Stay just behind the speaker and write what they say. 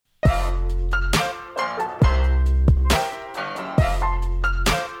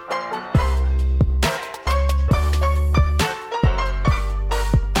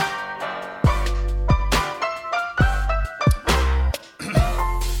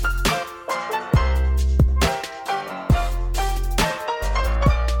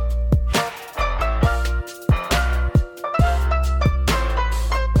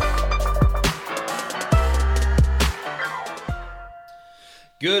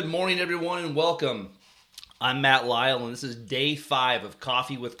Good morning, everyone, and welcome. I'm Matt Lyle, and this is day 5 of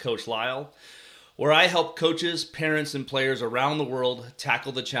Coffee with Coach Lyle, where I help coaches, parents, and players around the world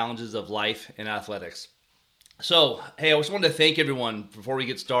tackle the challenges of life and athletics. So, hey, I just wanted to thank everyone before we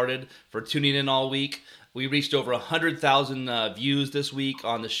get started for tuning in all week. We reached over 100,000 views this week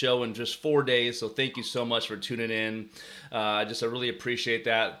on the show in just 4 days, so thank you so much for tuning in. I really appreciate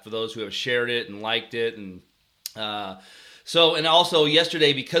that for those who have shared it and liked it. And also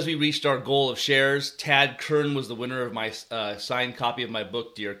yesterday, because we reached our goal of shares, Tad Kern was the winner of my signed copy of my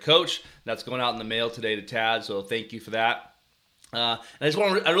book, Dear Coach. That's going out in the mail today to Tad, so thank you for that. And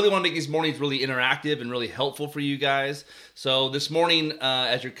I really want to make these mornings really interactive and really helpful for you guys. So this morning,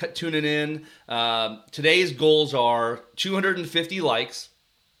 as you're tuning in, today's goals are 250 likes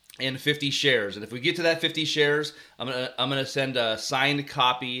and 50 shares. And if we get to that 50 shares, I'm gonna send a signed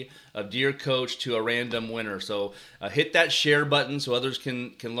copy of Dear Coach to a random winner. So hit that share button so others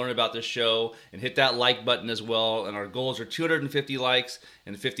can learn about this show, and hit that like button as well. And our goals are 250 likes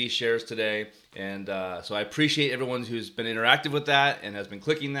and 50 shares today. And so I appreciate everyone who's been interactive with that and has been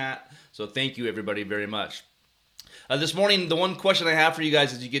clicking that. So thank you, everybody, very much. This morning, the one question I have for you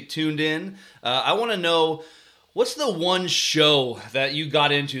guys as you get tuned in, I want to know, what's the one show that you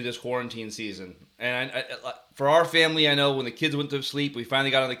got into this quarantine season? And for our family, I know when the kids went to sleep, we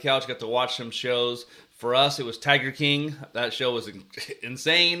finally got on the couch, got to watch some shows. For us, it was Tiger King. That show was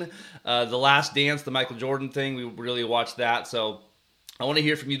insane. The Last Dance, the Michael Jordan thing, we really watched that. So I want to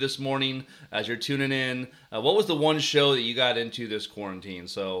hear from you this morning as you're tuning in. What was the one show that you got into this quarantine?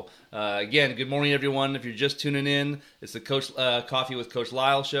 So again, good morning, everyone. If you're just tuning in, it's the Coffee with Coach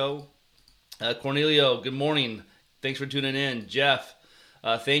Lyle show. Cornelio, good morning. Thanks for tuning in. Jeff,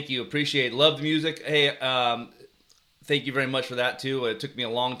 thank you. Appreciate it. Love the music. Hey, thank you very much for that, too. It took me a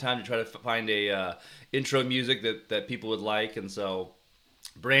long time to try to find a intro music that people would like. And so,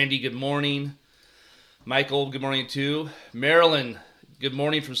 Brandy, good morning. Michael, good morning, too. Marilyn, good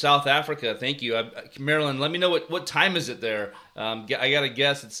morning from South Africa. Thank you. Marilyn, let me know what time is it there. I got to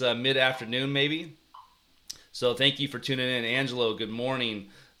guess it's mid-afternoon, maybe. So thank you for tuning in. Angelo, good morning.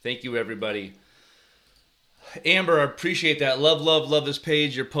 Thank you, everybody. Amber, I appreciate that. Love this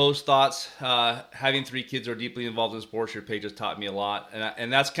page, your post, thoughts. Having 3 kids who are deeply involved in sports, your page has taught me a lot.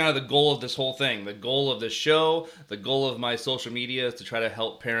 And that's kind of the goal of this whole thing. The goal of this show, the goal of my social media is to try to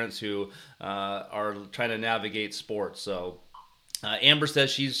help parents who are trying to navigate sports. So Amber says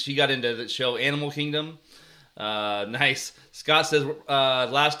she got into the show Animal Kingdom. Nice. Scott says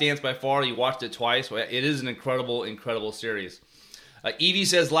Last Dance by far, you watched it twice. It is an incredible series. Evie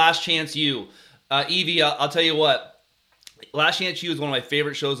says Last Chance U. Evie, I'll tell you what. Last Chance U is one of my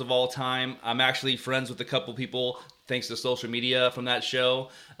favorite shows of all time. I'm actually friends with a couple people thanks to social media from that show.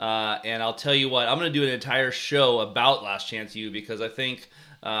 And I'll tell you what, I'm going to do an entire show about Last Chance U because I think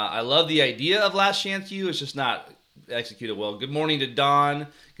I love the idea of Last Chance U. It's just not executed well. Good morning to Don.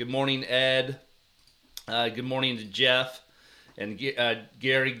 Good morning, Ed. Good morning to Jeff. And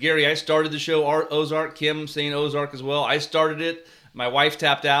Gary. Gary, I started the show Ozark. Kim saying Ozark as well. I started it. My wife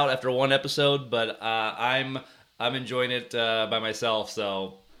tapped out after 1 episode, but I'm enjoying it by myself.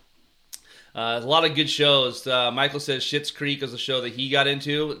 So a lot of good shows. Michael says Schitt's Creek is a show that he got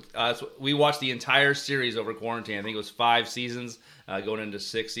into. We watched the entire series over quarantine. I think it was 5 seasons, going into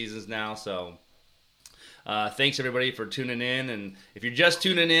 6 seasons now. So thanks everybody for tuning in. And if you're just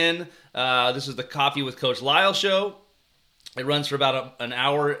tuning in, this is the Coffee with Coach Lyle show. It runs for about an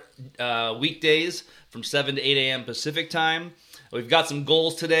hour weekdays from 7 to 8 a.m. Pacific time. We've got some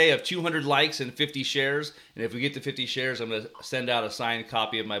goals today of 200 likes and 50 shares. And if we get to 50 shares, I'm going to send out a signed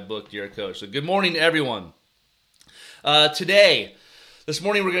copy of my book, Dear Coach. So good morning, everyone. This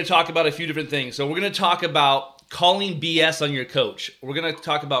morning, we're going to talk about a few different things. So we're going to talk about calling BS on your coach. We're going to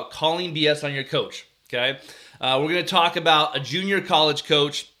talk about calling BS on your coach, okay? We're going to talk about a junior college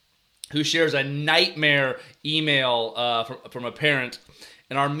coach who shares a nightmare email from a parent.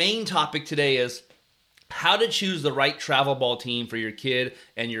 And our main topic today is how to choose the right travel ball team for your kid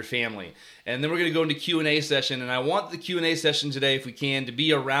and your family. And then we're going to go into Q&A session, and I want the Q&A session today, if we can, to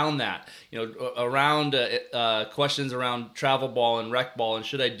be around that, around questions around travel ball and rec ball, and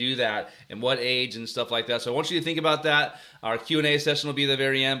should I do that, and what age and stuff like that. So I want you to think about that. Our Q&A session will be at the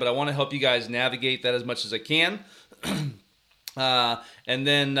very end, but I want to help you guys navigate that as much as I can. And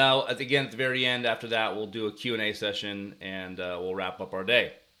then again, at the very end, after that, we'll do a Q&A session, and we'll wrap up our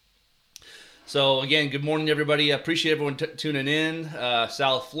day. So again, good morning, everybody. I appreciate everyone tuning in.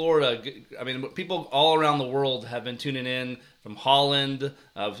 South Florida, people all around the world have been tuning in from Holland.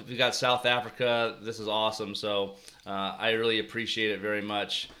 We've got South Africa. This is awesome. So I really appreciate it very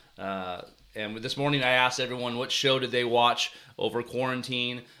much. And this morning I asked everyone what show did they watch over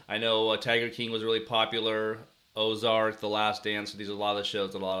quarantine. I know Tiger King was really popular, Ozark, The Last Dance. So these are a lot of the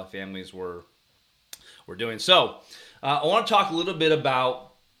shows that a lot of families were doing. So I want to talk a little bit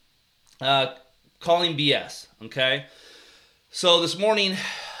about calling BS, okay? So this morning,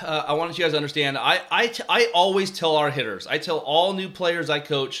 I wanted you guys to understand, I always tell our hitters, I tell all new players I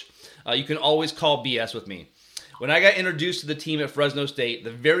coach, you can always call BS with me. When I got introduced to the team at Fresno State, the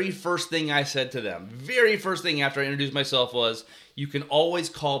very first thing I said to them, very first thing after I introduced myself was, you can always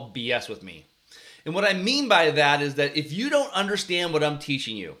call BS with me. And what I mean by that is that if you don't understand what I'm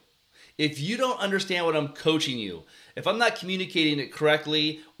teaching you, if you don't understand what I'm coaching you, if I'm not communicating it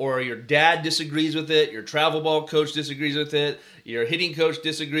correctly, or your dad disagrees with it, your travel ball coach disagrees with it, your hitting coach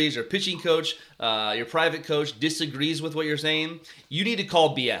disagrees, your pitching coach, your private coach disagrees with what you're saying, you need to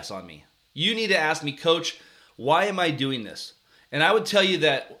call BS on me. You need to ask me, Coach, why am I doing this? And I would tell you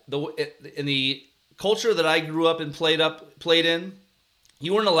that in the culture that I grew up and played in,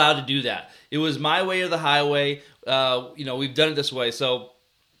 you weren't allowed to do that. It was my way or the highway. We've done it this way. So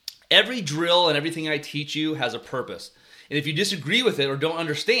every drill and everything I teach you has a purpose. And if you disagree with it or don't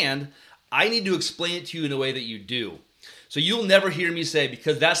understand, I need to explain it to you in a way that you do. So you'll never hear me say,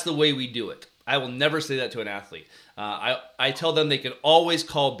 because that's the way we do it. I will never say that to an athlete. I tell them they can always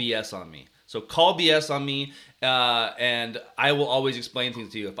call BS on me. So call BS on me, and I will always explain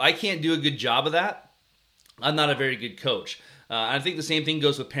things to you. If I can't do a good job of that, I'm not a very good coach. I think the same thing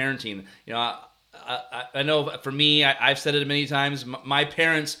goes with parenting. I know for me, I've said it many times, my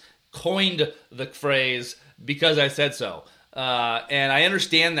parents coined the phrase because I said so. And I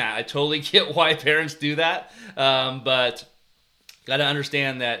understand that. I totally get why parents do that. But got to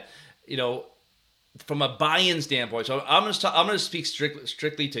understand that, from a buy-in standpoint, so I'm going to speak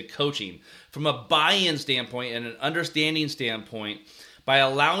strictly to coaching. From a buy-in standpoint and an understanding standpoint, by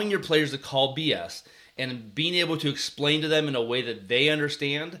allowing your players to call BS and being able to explain to them in a way that they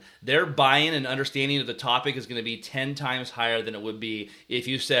understand, their buy-in and understanding of the topic is going to be 10 times higher than it would be if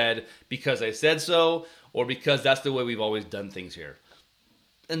you said, because I said so, or because that's the way we've always done things here.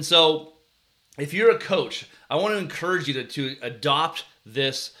 And so, if you're a coach, I want to encourage you to adopt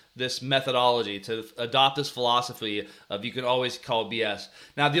this methodology, to adopt this philosophy of you can always call BS.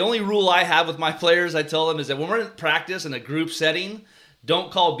 Now, the only rule I have with my players, I tell them, is that when we're in practice in a group setting,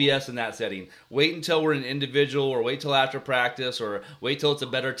 don't call BS in that setting. Wait until we're an individual, or wait till after practice, or wait till it's a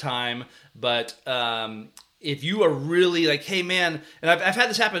better time. But if you are really like, hey man, and I've had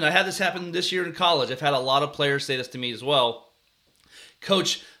this happen. I had this happen this year in college. I've had a lot of players say this to me as well.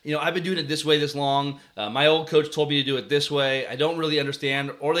 Coach, I've been doing it this way this long. My old coach told me to do it this way. I don't really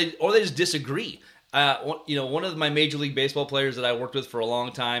understand, or they just disagree. One of my Major League Baseball players that I worked with for a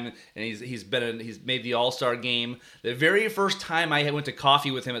long time, and he's made the All-Star game. The very first time I went to coffee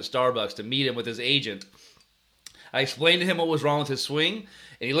with him at Starbucks to meet him with his agent, I explained to him what was wrong with his swing,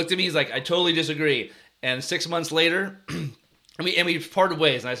 and he looked at me. He's like, "I totally disagree." And 6 months later, we parted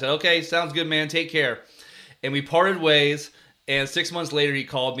ways. And I said, "Okay, sounds good, man. Take care." And we parted ways. And 6 months later, he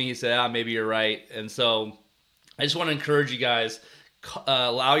called me. He said, maybe you're right. And so I just want to encourage you guys,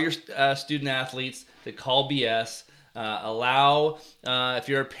 allow your student athletes to call BS. Allow, if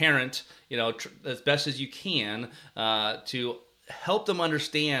you're a parent, as best as you can, to help them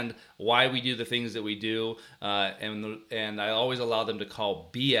understand why we do the things that we do. And I always allow them to call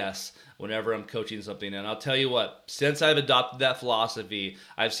BS whenever I'm coaching something. And I'll tell you what, since I've adopted that philosophy,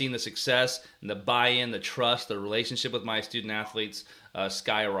 I've seen the success and the buy-in, the trust, the relationship with my student athletes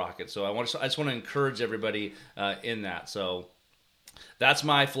skyrocket. So I just want to encourage everybody in that. So that's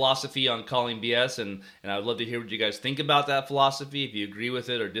my philosophy on calling BS, and I would love to hear what you guys think about that philosophy, if you agree with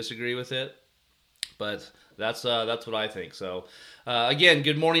it or disagree with it. But that's what I think. So, again,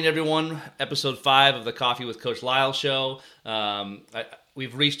 good morning, everyone. Episode 5 of the Coffee with Coach Lyle show.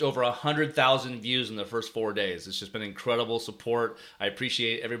 We've reached over 100,000 views in the first 4 days. It's just been incredible support. I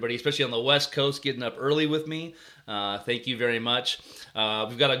appreciate everybody, especially on the West Coast, getting up early with me. Thank you very much.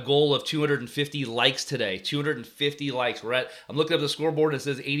 We've got a goal of 250 likes today. 250 likes. I'm looking up the scoreboard. It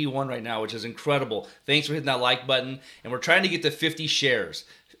says 81 right now, which is incredible. Thanks for hitting that like button. And we're trying to get to 50 shares.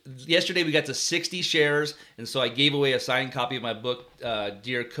 Yesterday we got to 60 shares, and so I gave away a signed copy of my book,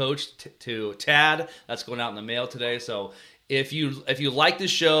 Dear Coach, to Tad. That's going out in the mail today. So if you like this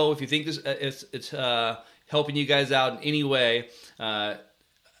show, if you think this it's helping you guys out in any way,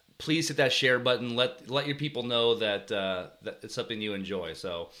 please hit that share button. Let your people know that it's something you enjoy.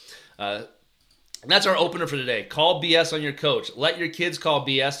 So that's our opener for today. Call BS on your coach. Let your kids call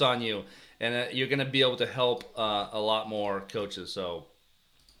BS on you, and you're going to be able to help a lot more coaches. So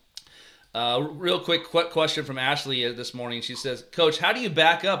Real quick question from Ashley this morning. She says, Coach, how do you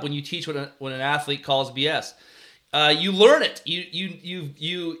back up when you teach when an athlete calls BS? You learn it.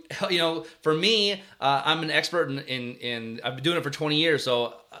 You know. For me, I'm an expert in. I've been doing it for 20 years,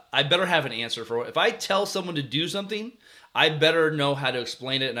 so I better have an answer for it. If I tell someone to do something, I better know how to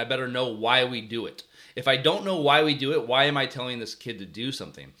explain it, and I better know why we do it. If I don't know why we do it, why am I telling this kid to do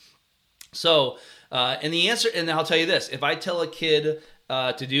something? So, and the answer, and I'll tell you this: if I tell a kid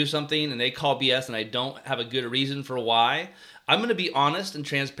to do something and they call BS, and I don't have a good reason for why, I'm going to be honest and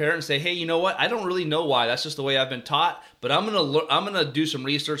transparent and say, hey, you know what? I don't really know why. That's just the way I've been taught. But I'm going to do some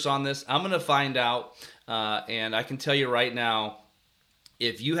research on this. I'm going to find out. And I can tell you right now,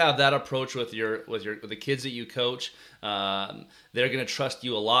 if you have that approach with the kids that you coach, they're going to trust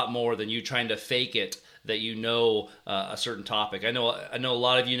you a lot more than you trying to fake it that you know a certain topic. I know a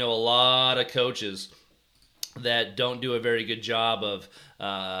lot of you know a lot of coaches that don't do a very good job of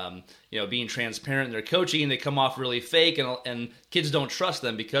being transparent in their coaching. They come off really fake, and kids don't trust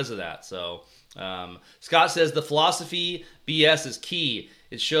them because of that. So Scott says the philosophy BS is key.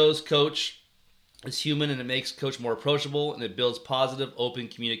 It shows coach is human, and it makes coach more approachable, and it builds positive, open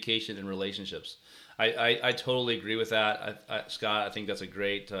communication and relationships. I totally agree with that, Scott. I think that's a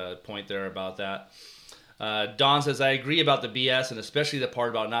great point there about that. Don says, I agree about the BS, and especially the part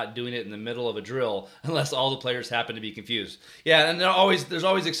about not doing it in the middle of a drill unless all the players happen to be confused. Yeah, and there's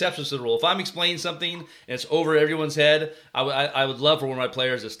always exceptions to the rule. If I'm explaining something and it's over everyone's head, I would love for one of my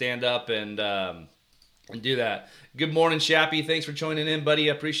players to stand up and do that. Good morning, Shappy. Thanks for joining in, buddy.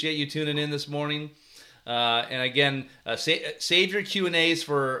 I appreciate you tuning in this morning. And again, save your Q&As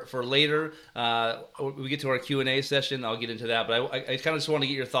for later. We get to our Q&A session, I'll get into that. But I kind of just want to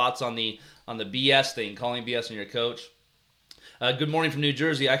get your thoughts on the BS thing, calling BS on your coach. Good morning from New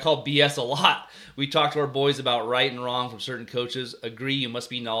Jersey. I call BS a lot. We talk to our boys about right and wrong from certain coaches. Agree, you must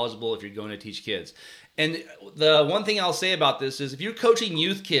be knowledgeable if you're going to teach kids. And the one thing I'll say about this is if you're coaching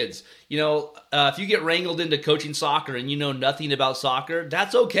youth kids, if you get wrangled into coaching soccer and you know nothing about soccer,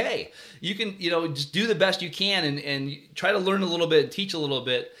 that's okay. You can, just do the best you can and try to learn a little bit and teach a little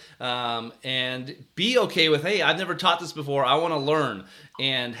bit and be okay with, hey, I've never taught this before. I want to learn,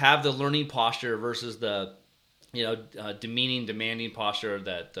 and have the learning posture versus the, demeaning, demanding posture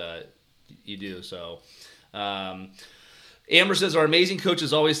that you do. So, Amber says, our amazing coach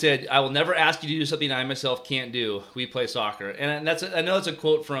has always said, I will never ask you to do something I myself can't do. We play soccer. And I know that's a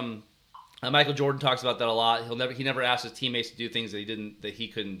quote from Michael Jordan. Talks about that a lot. He never asked his teammates to do things that he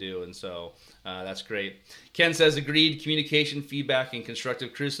couldn't do. And so that's great. Ken says, agreed, communication, feedback, and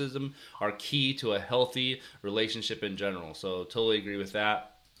constructive criticism are key to a healthy relationship in general. So totally agree with that.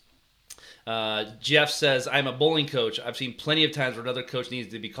 Jeff says, I'm a bowling coach. I've seen plenty of times where another coach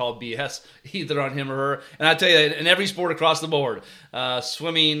needs to be called BS, either on him or her. And I tell you, in every sport across the board,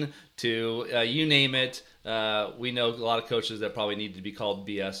 swimming to you name it, we know a lot of coaches that probably need to be called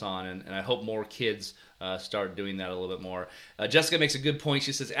BS on. And I hope more kids start doing that a little bit more. Jessica makes a good point.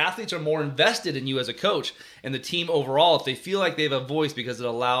 She says, athletes are more invested in you as a coach and the team overall if they feel like they have a voice because it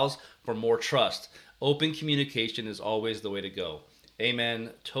allows for more trust. Open communication is always the way to go. Amen.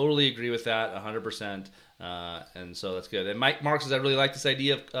 Totally agree with that, 100%. And so that's good. And Mike Mark says, I really like this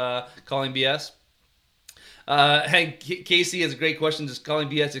idea of calling BS. Hey, Casey has a great question. Does calling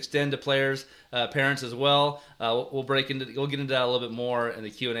BS extend to players, parents as well? We'll get into that a little bit more in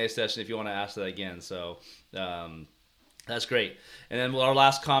the Q&A session if you want to ask that again. So that's great. And then our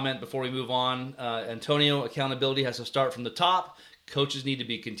last comment before we move on, Antonio, accountability has to start from the top. Coaches need to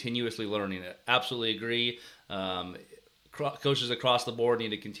be continuously learning. Absolutely agree. Coaches across the board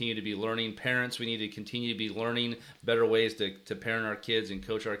need to continue to be learning. Parents, we need to continue to be learning better ways to parent our kids and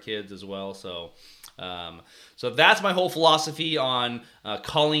coach our kids as well. So that's my whole philosophy on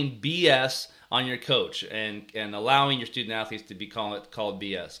calling BS on your coach and allowing your student athletes to be calling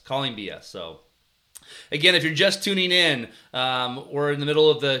BS. So again, if you're just tuning in, we're in the middle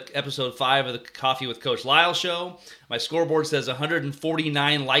of the episode 5 of the Coffee with Coach Lyle show. My scoreboard says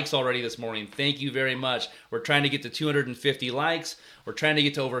 149 likes already this morning. Thank you very much. We're trying to get to 250 likes. We're trying to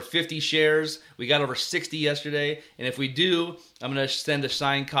get to over 50 shares. We got over 60 yesterday. And if we do, I'm going to send a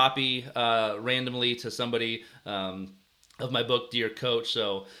signed copy randomly to somebody of my book, Dear Coach.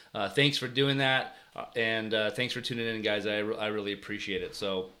 So thanks for doing that. And thanks for tuning in, guys. I really appreciate it.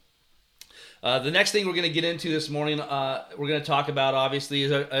 So the next thing we're going to get into this morning, we're going to talk about, obviously,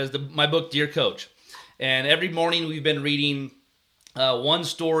 is my book, Dear Coach. And every morning we've been reading one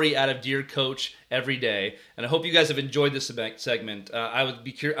story out of Dear Coach every day. And I hope you guys have enjoyed this segment. I want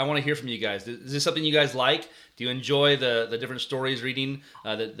to hear from you guys. Is this something you guys like? Do you enjoy the different stories, reading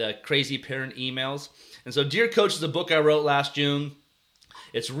the crazy parent emails? And so Dear Coach is a book I wrote last June.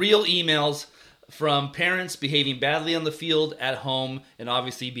 It's real emails from parents behaving badly on the field, at home, and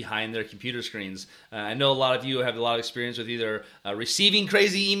obviously behind their computer screens. I know a lot of you have a lot of experience with either receiving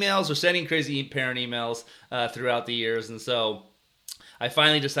crazy emails or sending crazy parent emails throughout the years. And so I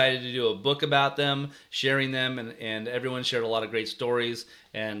finally decided to do a book about them, sharing them, and everyone shared a lot of great stories.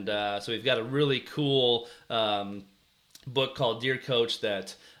 And so we've got a really cool book called Dear Coach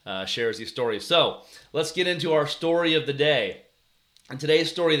that shares these stories. So let's get into our story of the day. And today's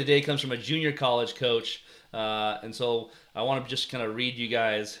story of the day comes from a junior college coach. And so I want to just kind of read you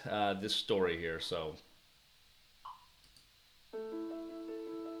guys this story here. So,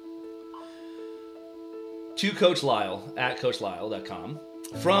 to Coach Lyle, at CoachLyle.com.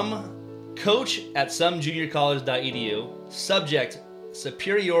 From coach at somejuniorcollege.edu. Subject,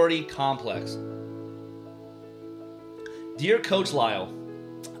 superiority complex. Dear Coach Lyle,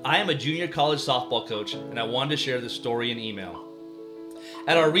 I am a junior college softball coach, and I wanted to share this story in email.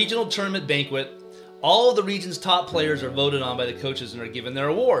 At our regional tournament banquet, all of the region's top players are voted on by the coaches and are given their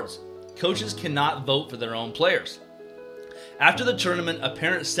awards. Coaches cannot vote for their own players. After the tournament, a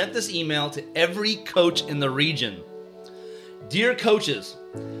parent sent this email to every coach in the region. Dear coaches,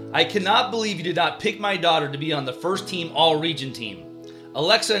 I cannot believe you did not pick my daughter to be on the first team all-region team.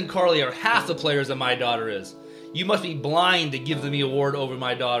 Alexa and Carly are half the players that my daughter is. You must be blind to give them the award over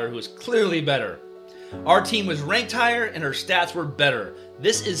my daughter, who is clearly better. Our team was ranked higher and her stats were better.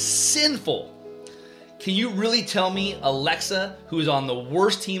 This is sinful. Can you really tell me Alexa, who is on the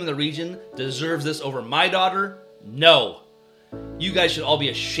worst team in the region, deserves this over my daughter? No. You guys should all be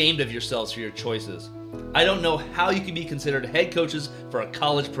ashamed of yourselves for your choices. I don't know how you can be considered head coaches for a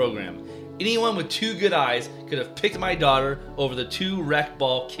college program. Anyone with two good eyes could have picked my daughter over the two rec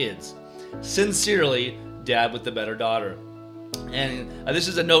ball kids. Sincerely, Dad with the better daughter. And this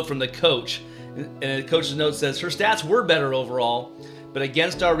is a note from the coach. And the coach's note says, her stats were better overall, but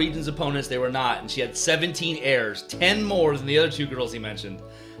against our region's opponents, they were not. And she had 17 errors, 10 more than the other two girls he mentioned.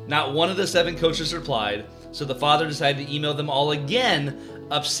 Not one of the 7 coaches replied, so the father decided to email them all again,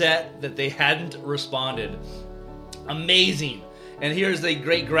 upset that they hadn't responded. Amazing. And here's the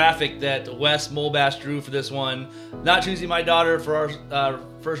great graphic that Wes Molbash drew for this one. Not choosing my daughter for our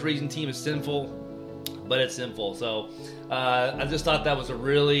first region team is sinful, but it's sinful. So I just thought that was a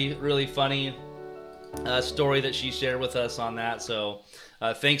really, really funny story that she shared with us on that. So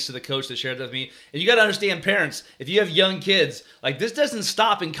thanks to the coach that shared that with me. And you got to understand, parents, if you have young kids, like, this doesn't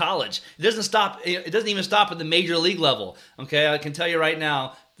stop in college. It doesn't stop. It doesn't even stop at the major league level. Okay, I can tell you right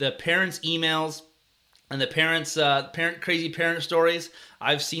now, the parents' emails and the parents' crazy parent stories,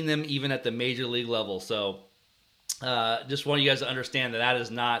 I've seen them even at the major league level. So just want you guys to understand that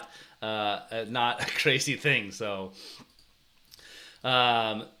is not a crazy thing. So,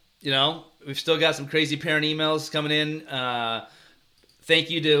 we've still got some crazy parent emails coming in. Thank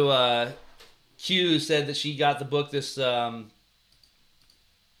you to Q, who said that she got the book this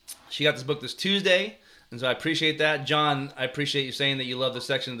Tuesday, and so I appreciate that. John, I appreciate you saying that you love this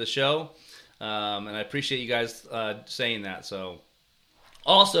section of the show, and I appreciate you guys saying that. So,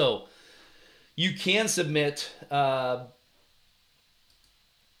 also, you can submit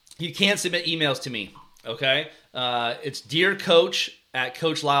emails to me. Okay, it's Dear Coach at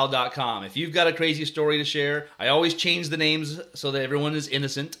CoachLyle.com. If you've got a crazy story to share, I always change the names so that everyone is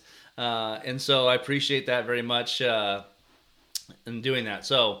innocent. And so I appreciate that very much in doing that.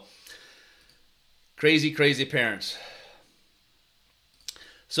 So, crazy, crazy parents.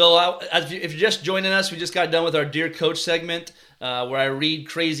 So if you're just joining us, we just got done with our Dear Coach segment where I read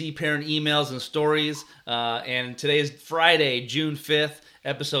crazy parent emails and stories. And today is Friday, June 5th.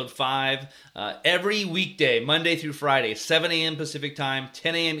 Episode 5, every weekday, Monday through Friday, 7 a.m. Pacific time,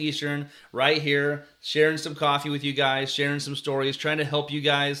 10 a.m. Eastern, right here, sharing some coffee with you guys, sharing some stories, trying to help you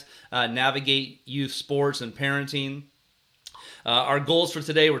guys navigate youth sports and parenting. Our goals for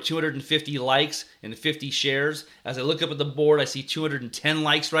today were 250 likes and 50 shares. As I look up at the board, I see 210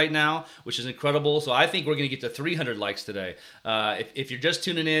 likes right now, which is incredible. So I think we're going to get to 300 likes today. If you're just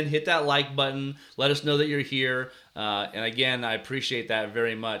tuning in, hit that like button. Let us know that you're here. And again, I appreciate that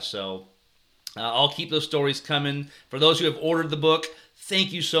very much. So I'll keep those stories coming. For those who have ordered the book,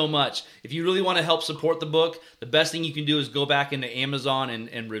 thank you so much. If you really want to help support the book, the best thing you can do is go back into Amazon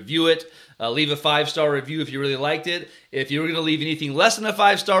and review it. Leave a 5-star review if you really liked it. If you're going to leave anything less than a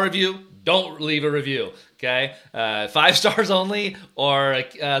 5-star review, don't leave a review, okay? 5 stars only, or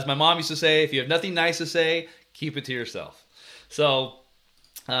as my mom used to say, if you have nothing nice to say, keep it to yourself. So,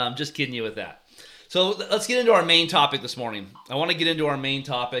 just kidding you with that. So let's get into our main topic this morning. I want to get into our main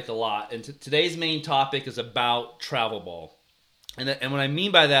topic a lot, and today's main topic is about travel ball. And what I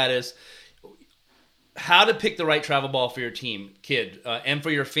mean by that is, how to pick the right travel ball for your team, kid, and for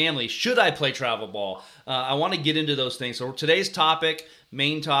your family. Should I play travel ball? I want to get into those things. So today's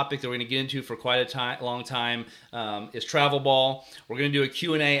main topic that we're going to get into for quite a long time, is travel ball. We're going to do a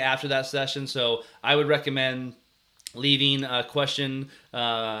Q&A after that session, so I would recommend leaving a question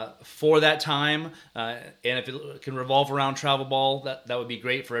for that time, and if it can revolve around travel ball, that would be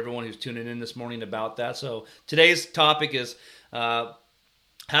great for everyone who's tuning in this morning about that. So today's topic is how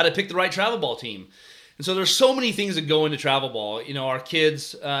to pick the right travel ball team. And so there's so many things that go into travel ball. Our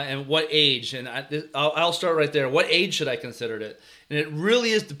kids, and what age. And I'll start right there. What age should I consider it? And it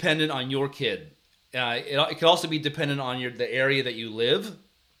really is dependent on your kid. It can also be dependent on the area that you live.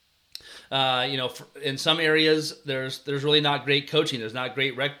 In some areas, there's really not great coaching. There's not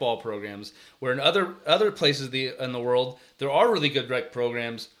great rec ball programs. Where in other places in the world, there are really good rec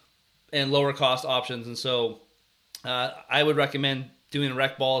programs and lower cost options. And so I would recommend doing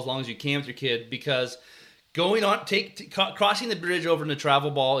rec ball as long as you can with your kid, because crossing the bridge over into travel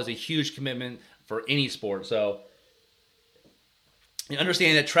ball is a huge commitment for any sport. So you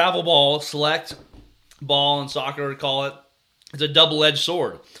understand that travel ball, select ball in soccer, call it, it's a double-edged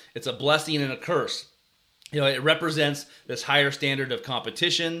sword. It's a blessing and a curse. It represents this higher standard of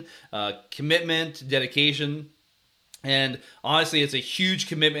competition, commitment, dedication. And honestly, it's a huge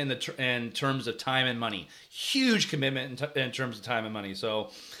commitment in terms of time and money. Huge commitment in terms of time and money.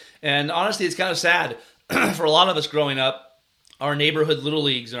 And honestly, it's kind of sad for a lot of us growing up. Our neighborhood little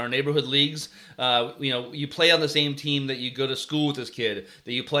leagues and our neighborhood leagues, you play on the same team that you go to school with this kid,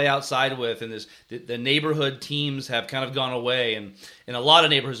 that you play outside with, and the neighborhood teams have kind of gone away, and in a lot of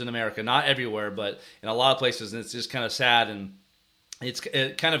neighborhoods in America, not everywhere, but in a lot of places, and it's just kind of sad, and it's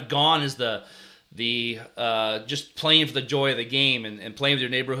kind of gone as the just playing for the joy of the game and playing with your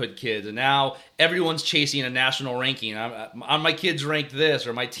neighborhood kids, and now everyone's chasing a national ranking. My kid's ranked this,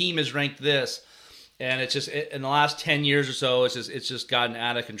 or my team is ranked this. And it's just, in the last 10 years or so, it's just gotten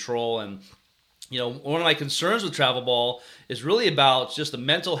out of control. And, one of my concerns with travel ball is really about just the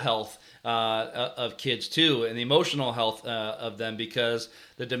mental health of kids too, and the emotional health of them, because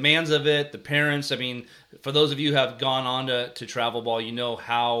the demands of it, the parents, for those of you who have gone on to travel ball,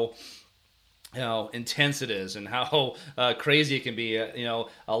 how intense it is and how crazy it can be. A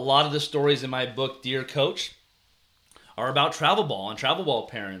lot of the stories in my book, Dear Coach, are about travel ball and travel ball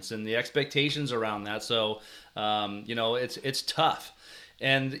parents and the expectations around that. So, it's tough.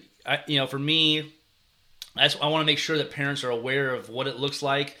 And, for me, I want to make sure that parents are aware of what it looks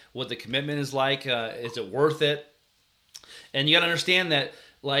like, what the commitment is like. Is it worth it? And you got to understand that,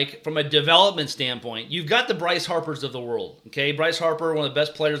 from a development standpoint, you've got the Bryce Harpers of the world, okay? Bryce Harper, one of the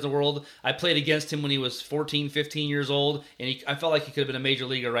best players in the world. I played against him when he was 14, 15 years old, and I felt like he could have been a major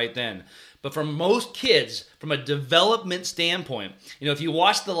leaguer right then. But for most kids, from a development standpoint, if you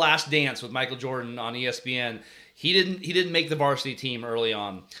watch The Last Dance with Michael Jordan on ESPN, he didn't make the varsity team early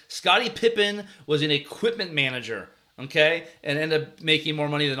on. Scottie Pippen was an equipment manager, okay, and ended up making more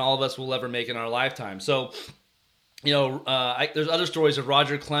money than all of us will ever make in our lifetime. So, there's other stories of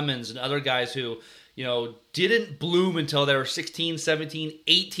Roger Clemens and other guys who, didn't bloom until they were 16, 17,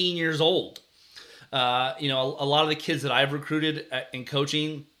 18 years old. A lot of the kids that I've recruited in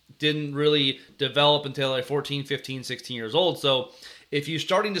coaching didn't really develop until they're 14, 15, 16 years old. So if you're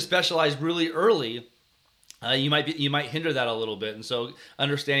starting to specialize really early, you might hinder that a little bit. And so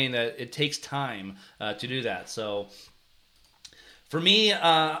understanding that it takes time to do that. So for me,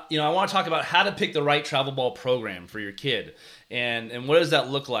 I want to talk about how to pick the right travel ball program for your kid, and what does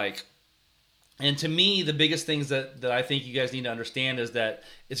that look like. And to me, the biggest things that I think you guys need to understand is that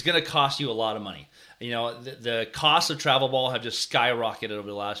it's going to cost you a lot of money. The costs of travel ball have just skyrocketed over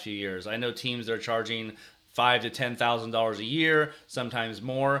the last few years. I know teams that are charging $5,000 to $10,000 a year, sometimes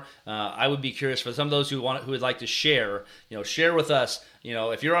more. I would be curious for some of those who would like to share with us.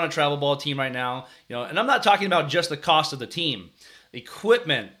 If you're on a travel ball team right now, and I'm not talking about just the cost of the team,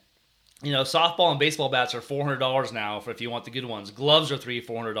 equipment. Softball and baseball bats are $400 now if you want the good ones. Gloves are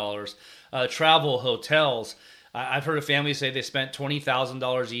 $300-$400. Travel, hotels. I've heard a family say they spent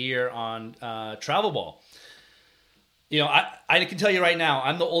 $20,000 a year on travel ball. I can tell you right now,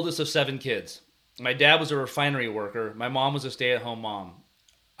 I'm the oldest of 7 kids. My dad was a refinery worker. My mom was a stay-at-home mom.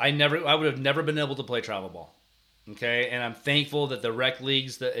 I would have never been able to play travel ball. Okay, and I'm thankful that the rec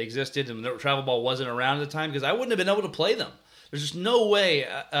leagues that existed and the travel ball wasn't around at the time, because I wouldn't have been able to play them. There's just no way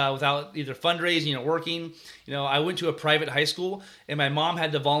without either fundraising or working. I went to a private high school, and my mom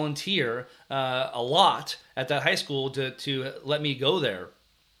had to volunteer a lot at that high school to let me go there.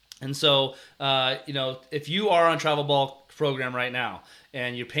 And so, if you are on a travel ball program right now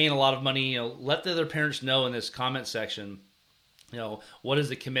and you're paying a lot of money, let the other parents know in this comment section. what is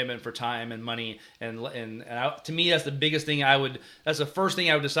the commitment for time and money, to me, that's the biggest thing. That's the first thing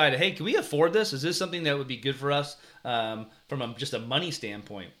I would decide. Hey, can we afford this? Is this something that would be good for us from just a money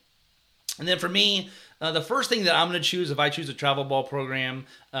standpoint? And then for me, the first thing that I'm going to choose if I choose a travel ball program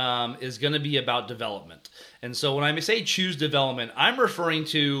is going to be about development. And so when I say choose development, I'm referring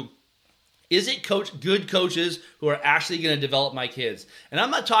to, is it good coaches who are actually going to develop my kids? And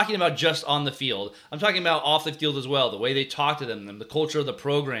I'm not talking about just on the field. I'm talking about off the field as well. The way they talk to them, the culture of the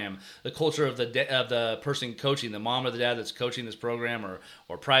program, the culture of the person coaching, the mom or the dad that's coaching this program,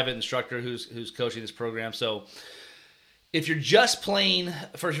 or private instructor who's coaching this program. So if you're just playing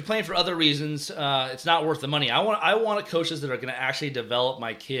for other reasons, it's not worth the money. I want coaches that are going to actually develop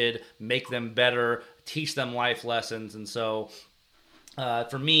my kid, make them better, teach them life lessons, and so.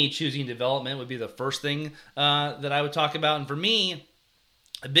 For me, choosing development would be the first thing that I would talk about. And for me,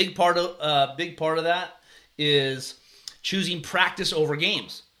 a big part of that is choosing practice over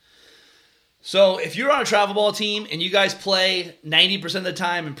games. So if you're on a travel ball team and you guys play 90% of the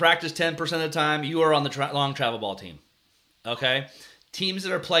time and practice 10% of the time, you are on the long travel ball team. Okay? Teams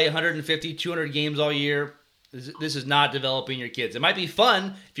that are play 150, 200 games all year, this is not developing your kids. It might be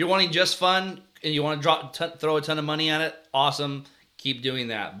fun. If you're wanting just fun and you want to throw a ton of money at it, awesome. Keep doing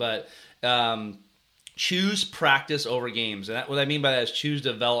that, but choose practice over games. And what I mean by that is choose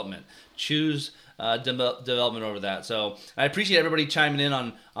development. Choose development over that. So I appreciate everybody chiming in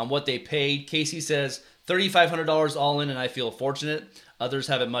on what they paid. Casey says $3,500 all in, and I feel fortunate. Others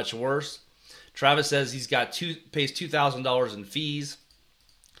have it much worse. Travis says he's pays $2,000 in fees.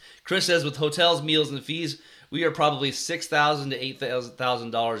 Chris says with hotels, meals, and fees, we are probably $6,000 to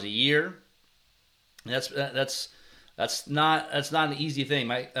 $8,000 a year. And that's not an easy thing.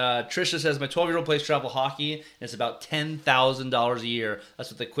 Trisha says my 12-year-old plays travel hockey, and it's about $10,000 a year.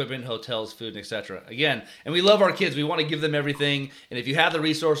 That's with equipment, hotels, food, etc. Again, and we love our kids. We want to give them everything, and if you have the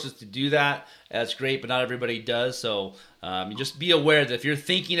resources to do that, that's great. But not everybody does. So you just be aware that if you're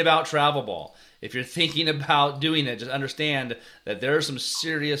thinking about travel ball, if you're thinking about doing it, just understand that there are some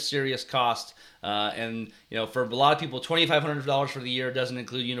serious costs. And for a lot of people, $2,500 for the year doesn't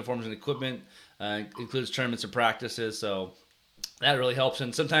include uniforms and equipment. Includes tournaments and practices, so that really helps.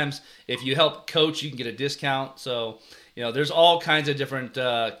 And sometimes if you help coach, you can get a discount. So there's all kinds of different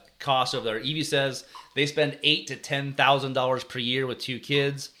costs over there. Evie says they spend $8,000 to $10,000 per year with 2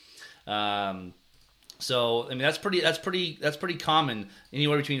 kids. So I mean that's pretty common.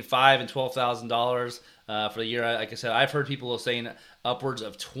 Anywhere between $5,000 and $12,000 for the year. Like I said, I've heard people saying upwards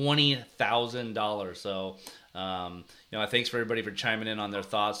of $20,000. So. Thanks for everybody for chiming in on their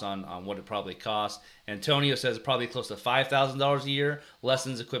thoughts on what it probably costs. Antonio says probably close to $5,000 a year,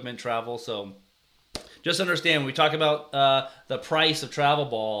 lessons, equipment, travel. So just understand when we talk about the price of travel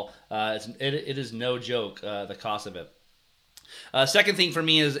ball, it is no joke, the cost of it. Second thing for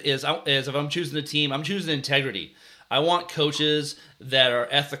me is if I'm choosing a team, I'm choosing integrity. I want coaches that are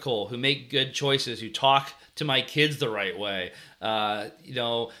ethical, who make good choices, who talk to my kids the right way.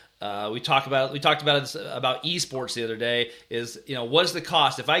 We talked about esports the other day. Is what's the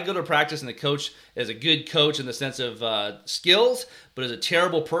cost? If I go to practice and the coach is a good coach in the sense of skills, but is a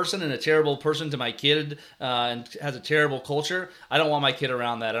terrible person and a terrible person to my kid and has a terrible culture, I don't want my kid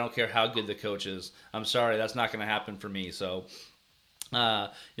around that. I don't care how good the coach is. I'm sorry, that's not going to happen for me. So.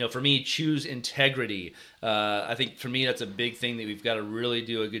 For me, choose integrity. I think for me, that's a big thing that we've got to really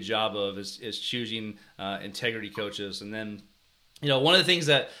do a good job of is choosing integrity coaches. And then, one of the things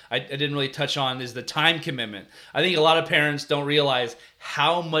that I didn't really touch on is the time commitment. I think a lot of parents don't realize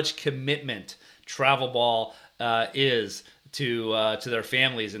how much commitment travel ball is to their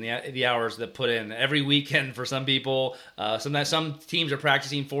families and the hours that put in every weekend. For some people, sometimes some teams are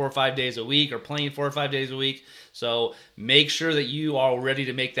practicing 4 or 5 days a week or playing 4 or 5 days a week. So make sure that you are ready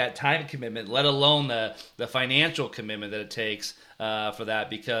to make that time commitment, let alone the financial commitment that it takes for that,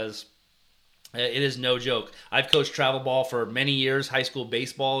 because it is no joke. I've coached travel ball for many years. High school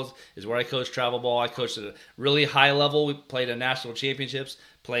baseball is where I coached travel ball. I coached at a really high level. We played at national championships,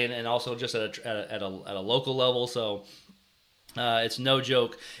 and also just at a local level. So it's no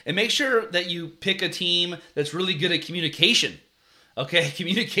joke. And make sure that you pick a team that's really good at communication. Okay,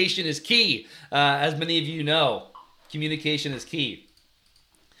 communication is key. As many of you know, communication is key.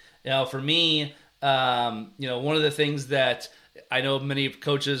 For me, one of the things that I know many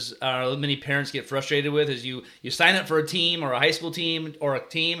coaches, many parents get frustrated with is you sign up for a team or a high school team or a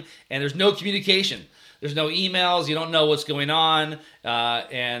team, and there's no communication. There's no emails. You don't know what's going on,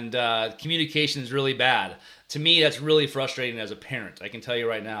 and communication is really bad. To me, that's really frustrating as a parent. I can tell you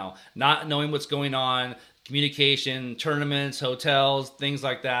right now, not knowing what's going on, communication, tournaments, hotels, things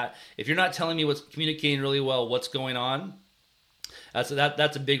like that. If you're not telling me communicating really well what's going on, That's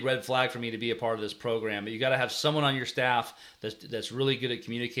a big red flag for me to be a part of this program. But you got to have someone on your staff that's really good at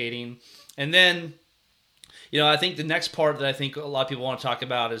communicating. And then, I think the next part that I think a lot of people want to talk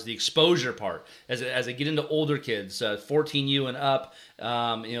about is the exposure part. As I get into older kids, 14U and up,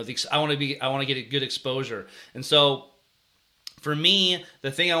 I want to get a good exposure. And so, for me,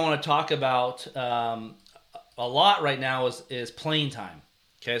 the thing I want to talk about a lot right now is playing time.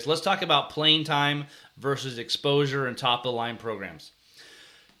 Okay, so let's talk about playing time versus exposure and top of the line programs.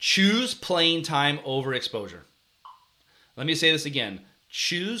 Choose playing time over exposure. Let me say this again.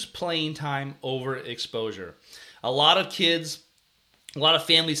 Choose playing time over exposure. A lot of kids, a lot of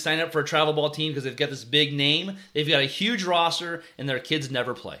families sign up for a travel ball team because they've got this big name, they've got a huge roster, and their kids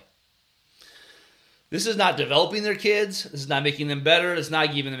never play. This is not developing their kids. This is not making them better. It's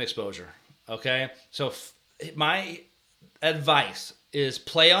not giving them exposure. Okay? So my advice is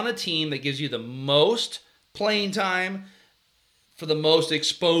play on a team that gives you the most playing time for the most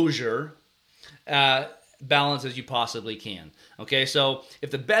exposure balance as you possibly can. Okay, so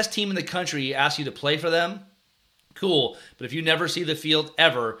if the best team in the country asks you to play for them, cool. But if you never see the field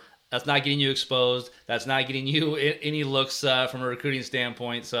ever, that's not getting you exposed. That's not getting you any looks from a recruiting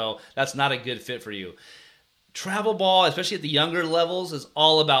standpoint. So that's not a good fit for you. Travel ball, especially at the younger levels, is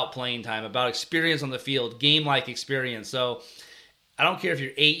all about playing time, about experience on the field, game-like experience. So I don't care if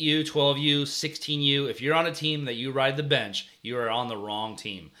you're 8U, 12U, 16U. If you're on a team that you ride the bench, you are on the wrong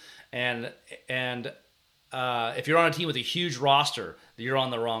team. And if you're on a team with a huge roster, you're on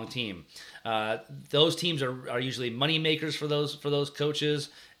the wrong team. Those teams are usually money makers for those coaches,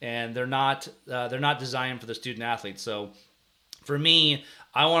 and they're not designed for the student athletes. So for me,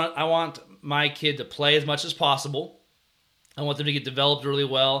 I want my kid to play as much as possible. I want them to get developed really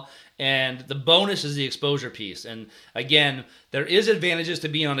well. And the bonus is the exposure piece. And again, there is advantages to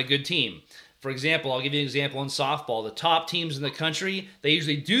being on a good team. For example, I'll give you an example in softball. The top teams in the country, they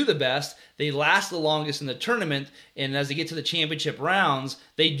usually do the best. They last the longest in the tournament. And as they get to the championship rounds,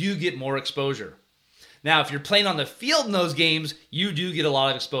 they do get more exposure. Now, if you're playing on the field in those games, you do get a lot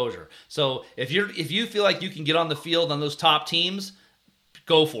of exposure. So if you feel like you can get on the field on those top teams,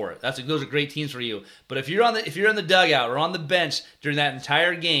 go for it. Those are great teams for you. But if you're in the dugout or on the bench during that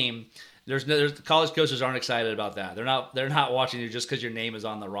entire game, there's college coaches aren't excited about that. They're not watching you just because your name is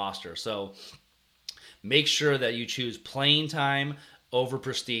on the roster. So make sure that you choose playing time over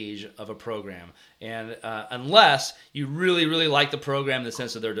prestige of a program. And unless you really, really like the program in the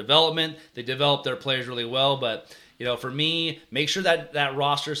sense of their development, they develop their players really well. But for me, make sure that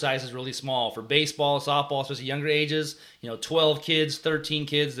roster size is really small. For baseball, softball, especially younger ages, 12 kids, 13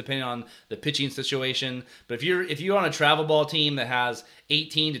 kids, depending on the pitching situation. But if you're on a travel ball team that has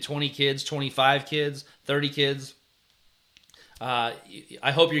 18 to 20 kids, 25 kids, 30 kids,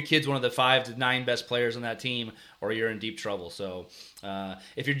 I hope your kid's one of the 5 to 9 best players on that team, or you're in deep trouble. So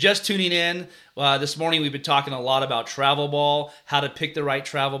if you're just tuning in, this morning we've been talking a lot about travel ball, how to pick the right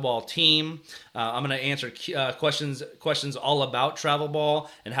travel ball team. I'm going to answer questions all about travel ball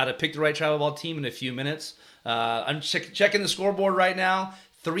and how to pick the right travel ball team in a few minutes. I'm checking the scoreboard right now.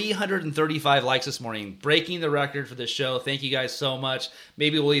 335 likes this morning, breaking the record for this show. Thank you guys so much.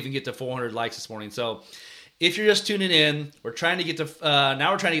 Maybe we'll even get to 400 likes this morning. So if you're just tuning in, we're trying to get to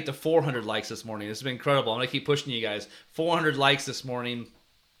 400 likes this morning. This has been incredible. I'm going to keep pushing you guys. 400 likes this morning.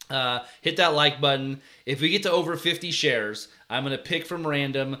 Hit that like button. If we get to over 50 shares, I'm going to pick from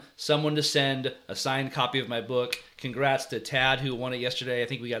random someone to send a signed copy of my book. Congrats to Tad, who won it yesterday. I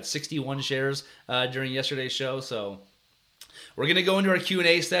think we got 61 shares during yesterday's show. So we're going to go into our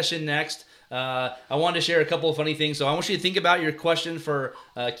Q&A session next. I wanted to share a couple of funny things. So I want you to think about your question for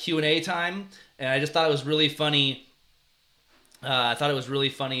Q&A time. And I just thought it was really funny. A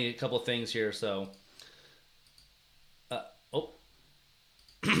couple of things here. So,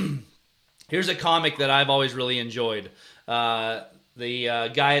 here's a comic that I've always really enjoyed.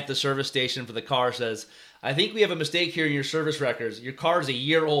 The guy at the service station for the car says, "I think we have a mistake here in your service records. Your car is a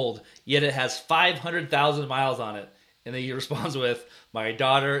year old, yet it has 500,000 miles on it." And then he responds with, "My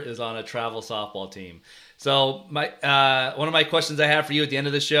daughter is on a travel softball team." So one of my questions I have for you at the end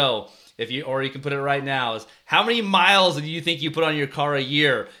of the show, or you can put it right now, is how many miles do you think you put on your car a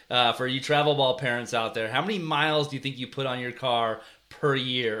year? For you travel ball parents out there, how many miles do you think you put on your car per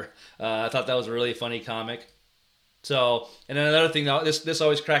year? I thought that was a really funny comic. So, and then another thing, this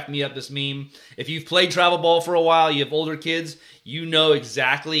always cracked me up, this meme. If you've played travel ball for a while, you have older kids, you know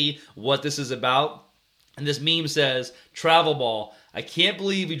exactly what this is about. And this meme says, "Travel ball, I can't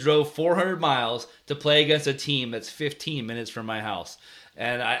believe we drove 400 miles to play against a team that's 15 minutes from my house."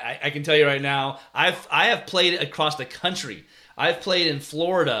 And I can tell you right now, I have played across the country. I've played in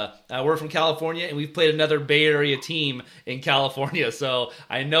Florida. We're from California, and we've played another Bay Area team in California. So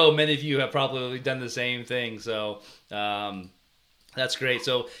I know many of you have probably done the same thing. So that's great.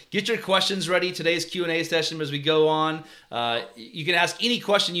 So get your questions ready. Today's Q&A session as we go on. You can ask any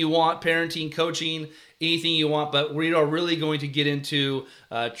question you want, parenting, coaching, anything you want, but we are really going to get into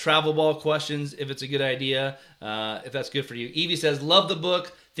travel ball questions if it's a good idea, if that's good for you. Evie says, love the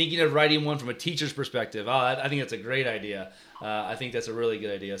book, thinking of writing one from a teacher's perspective. Oh, I think that's a great idea. I think that's a really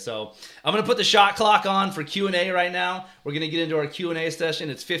good idea. So I'm going to put the shot clock on for Q&A right now. We're going to get into our Q&A session.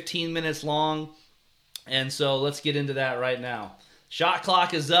 It's 15 minutes long, and so let's get into that right now. Shot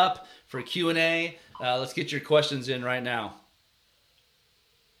clock is up for Q&A. Let's get your questions in right now.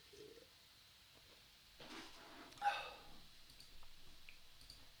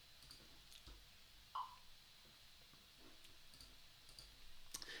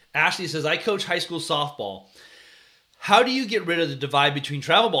 Ashley says, I coach high school softball. How do you get rid of the divide between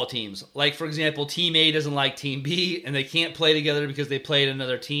travel ball teams? Like, for example, Team A doesn't like Team B, and they can't play together because they played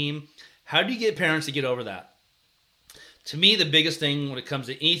another team. How do you get parents to get over that? To me, the biggest thing when it comes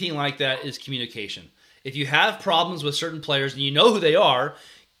to anything like that is communication. If you have problems with certain players and you know who they are,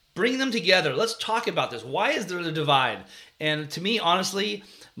 bring them together. Let's talk about this. Why is there a divide? And to me, honestly,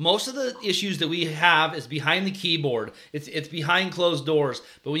 most of the issues that we have is behind the keyboard. It's behind closed doors.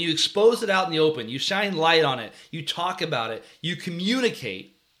 But when you expose it out in the open, you shine light on it, you talk about it, you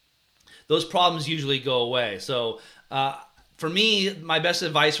communicate, those problems usually go away. So for me, my best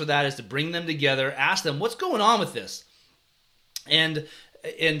advice for that is to bring them together, ask them, what's going on with this? And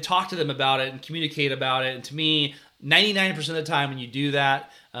talk to them about it and communicate about it. And to me, 99% of the time when you do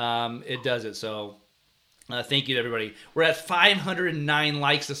that, it does it. So thank you to everybody. We're at 509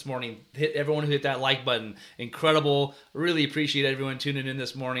 likes this morning. Hit everyone who hit that like button. Incredible. Really appreciate everyone tuning in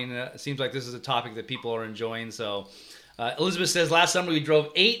this morning. It seems like this is a topic that people are enjoying. So Elizabeth says, last summer we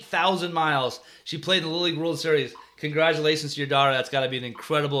drove 8,000 miles. She played in the Little League World Series. Congratulations to your daughter. That's got to be an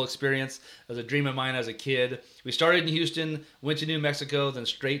incredible experience. It was a dream of mine as a kid. We started in Houston, went to New Mexico, then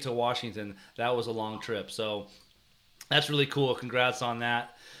straight to Washington. That was a long trip. So that's really cool. Congrats on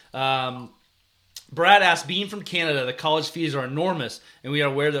that. Brad asks, being from Canada, the college fees are enormous, and we are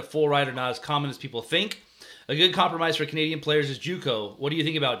aware that full ride are not as common as people think. A good compromise for Canadian players is JUCO. What do you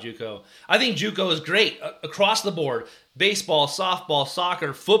think about JUCO? I think JUCO is great across the board. Baseball, softball,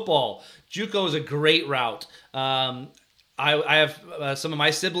 soccer, football. JUCO is a great route. I have some of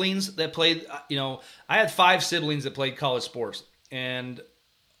my siblings that played, I had 5 siblings that played college sports, and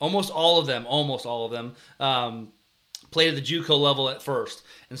almost all of them played at the JUCO level at first.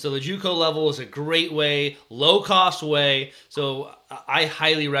 And so the JUCO level is a great way, low-cost way, so I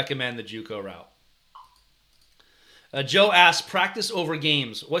highly recommend the JUCO route. Joe asks, practice over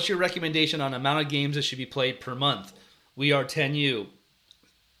games. What's your recommendation on amount of games that should be played per month? We are 10U.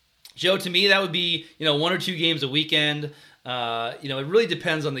 Joe, to me, that would be 1 or 2 games a weekend. It really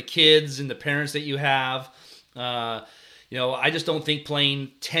depends on the kids and the parents that you have. I just don't think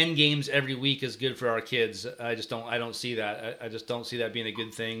playing 10 games every week is good for our kids. I don't see that. I just don't see that being a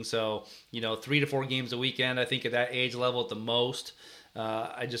good thing. So 3 to 4 games a weekend, I think at that age level at the most.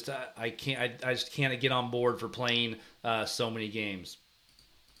 I just can't get on board for playing so many games.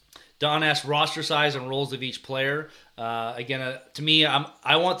 Don asks roster size and roles of each player. Again, to me,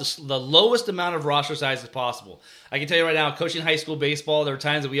 I want the lowest amount of roster size as possible. I can tell you right now, coaching high school baseball, there were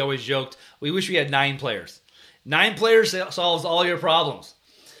times that we always joked, we wish we had 9 players. 9 players solves all your problems.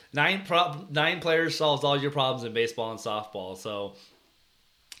 9 players solves all your problems in baseball and softball. So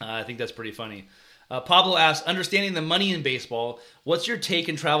I think that's pretty funny. Pablo asks, understanding the money in baseball, what's your take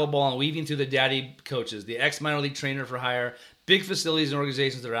in travel ball and weaving through the daddy coaches, the ex-minor league trainer for hire, big facilities and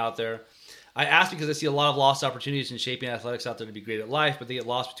organizations that are out there? I ask because I see a lot of lost opportunities in shaping athletics out there to be great at life, but they get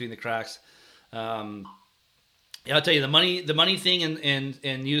lost between the cracks. I'll tell you, the money thing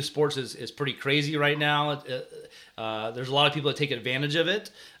in youth sports is pretty crazy right now. There's a lot of people that take advantage of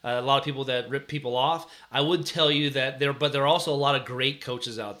it. A lot of people that rip people off. I would tell you that there are also a lot of great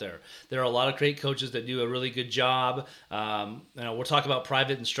coaches out there. There are a lot of great coaches that do a really good job. We'll talk about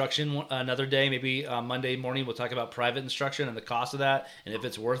private instruction another day. Maybe Monday morning we'll talk about private instruction and the cost of that and if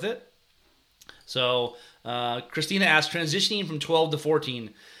it's worth it. So Christina asks, transitioning from 12 to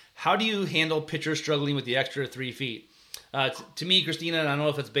 14, how do you handle pitchers struggling with the extra 3 feet? To me, Christina, and I don't know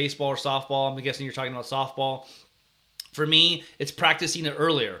if it's baseball or softball. I'm guessing you're talking about softball. For me, it's practicing it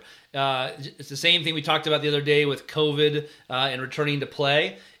earlier. It's the same thing we talked about the other day with COVID and returning to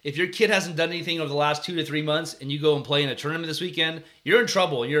play. If your kid hasn't done anything over the last 2 to 3 months and you go and play in a tournament this weekend, you're in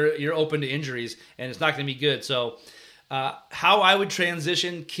trouble. You're open to injuries, and it's not going to be good. So How I would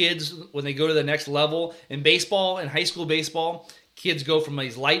transition kids when they go to the next level in baseball, in high school baseball, kids go from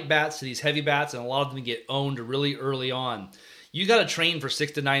these light bats to these heavy bats, and a lot of them get owned really early on. You got to train for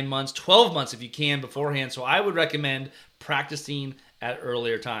 6 to 9 months, 12 months if you can beforehand. So I would recommend practicing at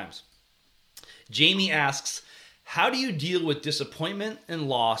earlier times. Jamie asks, how do you deal with disappointment and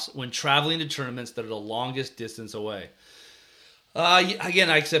loss when traveling to tournaments that are the longest distance away? Again,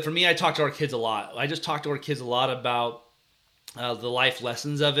 like I said, for me, I talk to our kids a lot. I just talk to our kids a lot about the life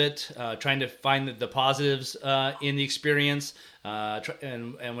lessons of it, trying to find the positives in the experience.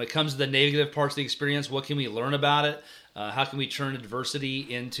 And when it comes to the negative parts of the experience, what can we learn about it? How can we turn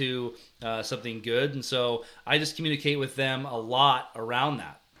adversity into something good? And so I just communicate with them a lot around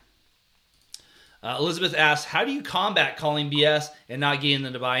that. Elizabeth asks, how do you combat calling BS and not getting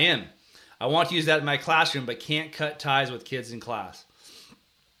them to buy in? I want to use that in my classroom, but can't cut ties with kids in class.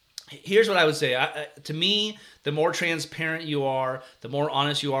 Here's what I would say. To me, the more transparent you are, the more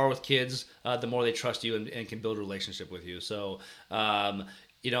honest you are with kids, the more they trust you and can build a relationship with you. So,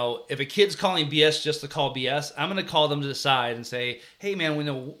 if a kid's calling BS just to call BS, I'm going to call them to the side and say, hey, man,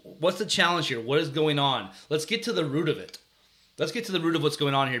 what's the challenge here? What is going on? Let's get to the root of it. Let's get to the root of what's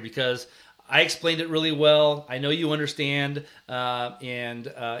going on here, because I explained it really well. I know you understand, and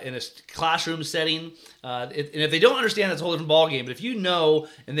in a classroom setting, and if they don't understand, that's a whole different ballgame. But if you know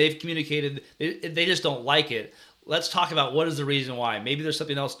and they've communicated, they just don't like it. Let's talk about what is the reason why. Maybe there's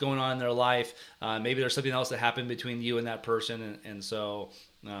something else going on in their life. Maybe there's something else that happened between you and that person, and so,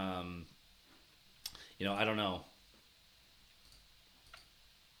 I don't know.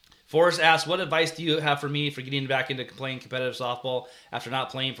 Forrest asks, what advice do you have for me for getting back into playing competitive softball after not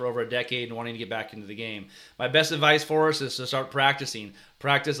playing for over a decade and wanting to get back into the game? My best advice, Forrest, is to start practicing.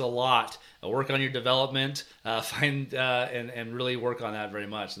 Practice a lot. Work on your development. And really work on that very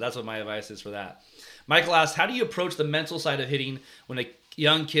much. So that's what my advice is for that. Michael asks, how do you approach the mental side of hitting when a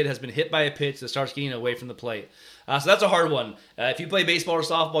young kid has been hit by a pitch that starts getting away from the plate? So that's a hard one. If you play baseball or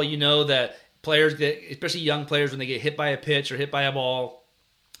softball, you know that players get, especially young players, when they get hit by a pitch or hit by a ball,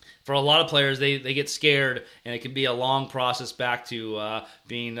 for a lot of players, they get scared, and it can be a long process back to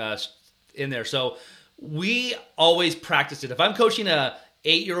being in there. So we always practice it. If I'm coaching a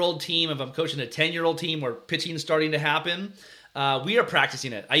 8-year-old team, if I'm coaching a 10-year-old team where pitching is starting to happen, we are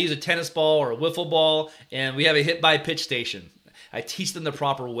practicing it. I use a tennis ball or a wiffle ball, and we have a hit-by-pitch station. I teach them the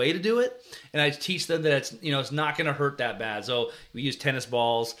proper way to do it, and I teach them that it's not going to hurt that bad. So we use tennis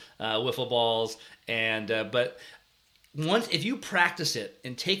balls, wiffle balls, but if you practice it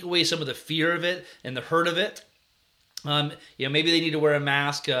and take away some of the fear of it and the hurt of it, maybe they need to wear a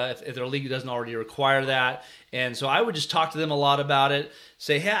mask if their league doesn't already require that. And so I would just talk to them a lot about it.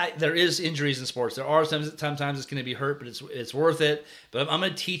 Say, hey, there is injuries in sports. There are sometimes it's going to be hurt, but it's worth it. But I'm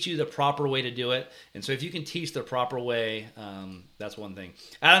going to teach you the proper way to do it. And so if you can teach the proper way, that's one thing.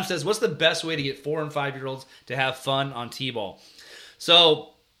 Adam says, what's the best way to get 4 and 5-year-olds to have fun on T-ball? So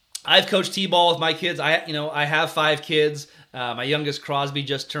I've coached T-ball with my kids. I have 5 kids. My youngest, Crosby,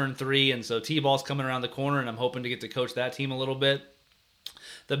 just turned 3, and so T-ball's coming around the corner, and I'm hoping to get to coach that team a little bit.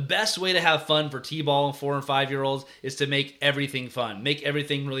 The best way to have fun for T-ball and 4 and 5-year-olds is to make everything fun. Make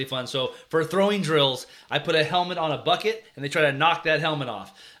everything really fun. So for throwing drills, I put a helmet on a bucket, and they try to knock that helmet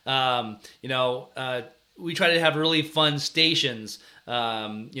off. We try to have really fun stations.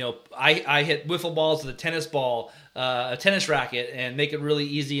 I hit wiffle balls with a tennis ball, a tennis racket, and make it really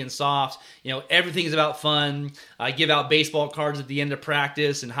easy and soft. Everything is about fun. I give out baseball cards at the end of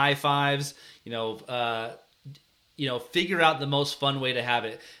practice and high fives. Figure out the most fun way to have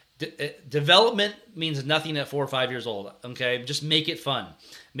it. Development means nothing at 4 or 5 years old. Okay, just make it fun.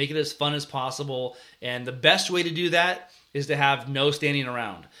 Make it as fun as possible. And the best way to do that is to have no standing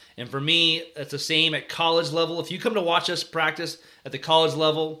around. And for me, it's the same at college level. If you come to watch us practice at the college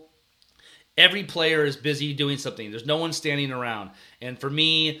level, every player is busy doing something. There's no one standing around. And for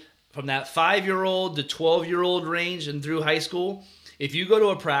me, from that 5-year-old to 12-year-old range and through high school, if you go to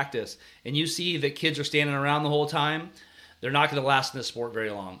a practice and you see that kids are standing around the whole time, they're not going to last in this sport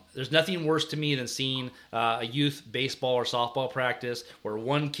very long. There's nothing worse to me than seeing a youth baseball or softball practice where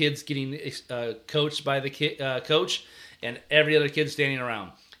one kid's getting coached by the coach and every other kid's standing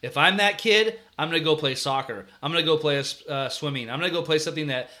around. If I'm that kid, I'm going to go play soccer. I'm going to go play swimming. I'm going to go play something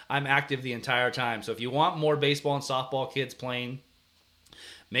that I'm active the entire time. So if you want more baseball and softball kids playing,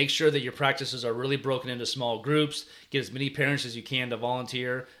 make sure that your practices are really broken into small groups. Get as many parents as you can to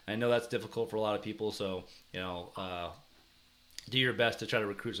volunteer. I know that's difficult for a lot of people, so do your best to try to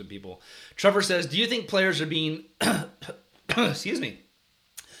recruit some people. Trevor says, do you think players are being overused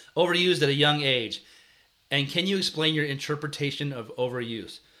at a young age? And can you explain your interpretation of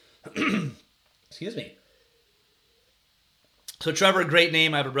overuse? Excuse me. So Trevor, great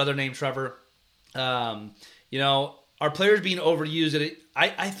name. I have a brother named Trevor. Our players being overused.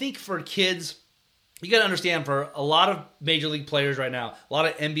 I think for kids, you got to understand, for a lot of major league players right now, a lot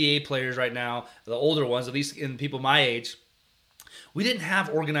of NBA players right now, the older ones, at least in people my age, we didn't have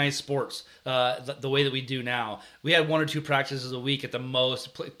organized sports the way that we do now. We had 1 or 2 practices a week at the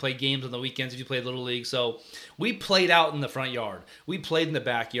most, play games on the weekends if you played Little League. So we played out in the front yard. We played in the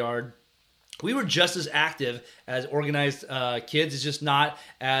backyard. We were just as active as organized kids. It's just not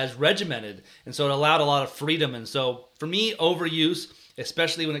as regimented. And so it allowed a lot of freedom. And so for me, overuse,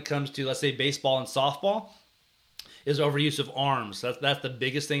 especially when it comes to, let's say, baseball and softball, is overuse of arms. That's the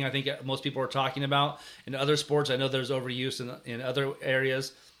biggest thing I think most people are talking about. In other sports, I know there's overuse in other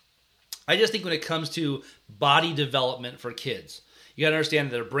areas. I just think when it comes to body development for kids, you got to understand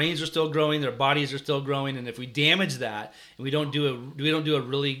that their brains are still growing, their bodies are still growing, and if we damage that and we don't do a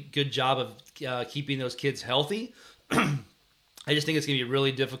really good job of keeping those kids healthy, I just think it's going to be a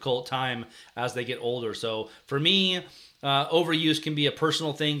really difficult time as they get older. So for me, overuse can be a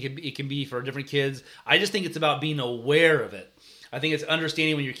personal thing. It can be for different kids. I just think it's about being aware of it. I think it's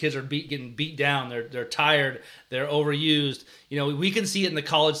understanding when your kids are getting beat down, they're tired, they're overused. We can see it in the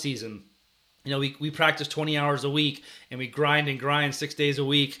college season. We practice 20 hours a week and we grind 6 days a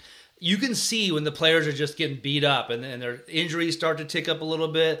week. You can see when the players are just getting beat up and their injuries start to tick up a little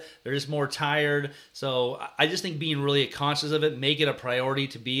bit. They're just more tired. So I just think being really conscious of it, make it a priority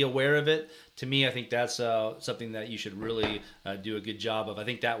to be aware of it. To me, I think that's something that you should really do a good job of. I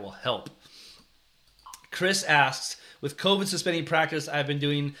think that will help. Chris asks, with COVID suspending practice, I've been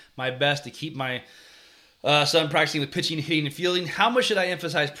doing my best to keep my son practicing with pitching, hitting, and fielding. How much should I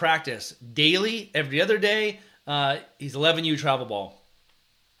emphasize practice? Daily? Every other day? He's 11U travel ball.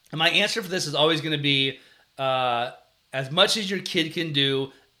 And my answer for this is always going to be as much as your kid can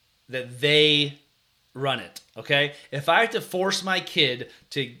do, that they run it, okay? If I have to force my kid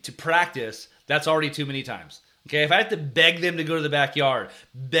to practice, that's already too many times, okay? If I have to beg them to go to the backyard,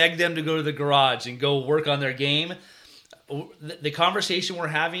 beg them to go to the garage and go work on their game, the conversation we're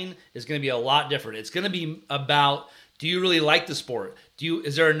having is going to be a lot different. It's going to be about, do you really like the sport?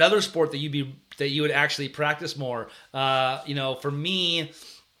 Is there another sport that you would actually practice more? For me,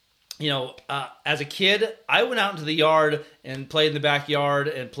 as a kid, I went out into the yard and played in the backyard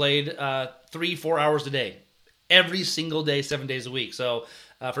and played 3-4 hours a day, every single day, 7 days a week. So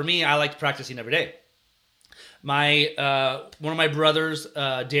for me, I liked practicing every day. One of my brothers,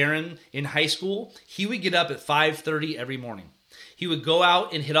 Darren, in high school, he would get up at 5:30 every morning. He would go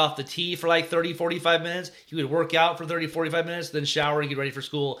out and hit off the tee for like 30, 45 minutes. He would work out for 30, 45 minutes, then shower and get ready for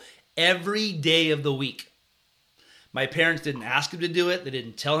school every day of the week. My parents didn't ask him to do it. They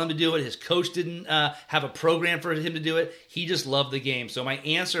didn't tell him to do it. His coach didn't have a program for him to do it. He just loved the game. So my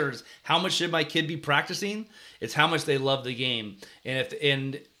answer is, how much should my kid be practicing? It's how much they love the game.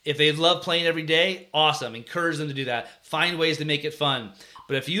 And if they love playing every day, awesome. Encourage them to do that. Find ways to make it fun.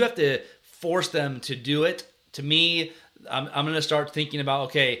 But if you have to force them to do it, to me, I'm going to start thinking about,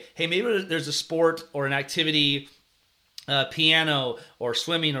 okay, hey, maybe there's a sport or an activity, piano or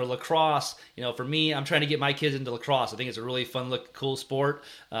swimming or lacrosse. For me, I'm trying to get my kids into lacrosse. I think it's a really fun, cool sport.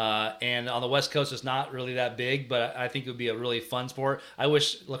 And on the West Coast, it's not really that big, but I think it would be a really fun sport. I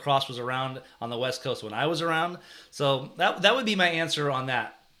wish lacrosse was around on the West Coast when I was around. So that would be my answer on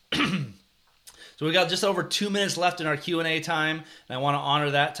that. So we got just over 2 minutes left in our Q&A time, and I want to honor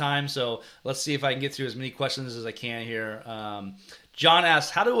that time. So let's see if I can get through as many questions as I can here. John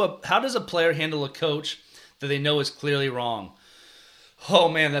asks, how does a player handle a coach that they know is clearly wrong? Oh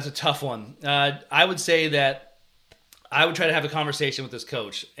man, that's a tough one. I would say that I would try to have a conversation with this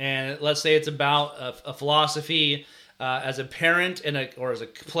coach, and let's say it's about a philosophy. As a parent or as a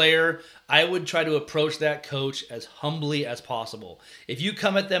player, I would try to approach that coach as humbly as possible. If you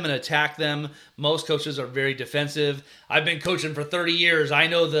come at them and attack them, most coaches are very defensive. I've been coaching for 30 years. I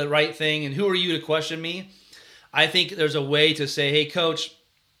know the right thing, and who are you to question me? I think there's a way to say, hey, coach,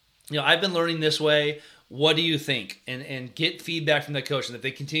 I've been learning this way. What do you think? And get feedback from the coach. And if they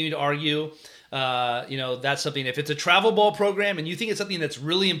continue to argue, that's something. If it's a travel ball program and you think it's something that's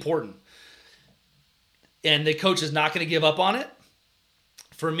really important, and the coach is not going to give up on it,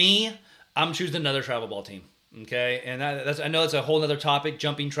 for me, I'm choosing another travel ball team. Okay, and I know that's a whole other topic.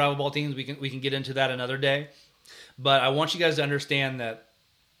 Jumping travel ball teams, we can get into that another day. But I want you guys to understand that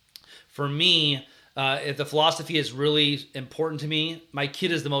for me, if the philosophy is really important to me, my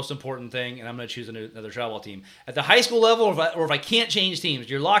kid is the most important thing, and I'm going to choose another travel ball team. At the high school level, or if I can't change teams,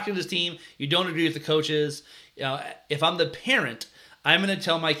 you're locked into this team, you don't agree with the coaches. If I'm the parent, I'm going to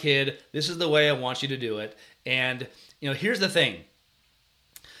tell my kid, this is the way I want you to do it. And, here's the thing.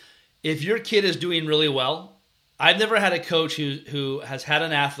 If your kid is doing really well, I've never had a coach who has had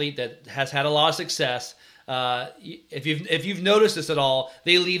an athlete that has had a lot of success. If you've noticed this at all,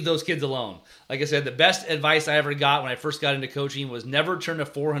 they leave those kids alone. Like I said, the best advice I ever got when I first got into coaching was never turn a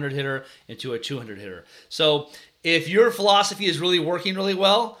 400 hitter into a 200 hitter. So if your philosophy is really working really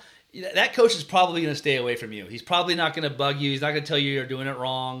well, that coach is probably going to stay away from you. He's probably not going to bug you. He's not going to tell you you're doing it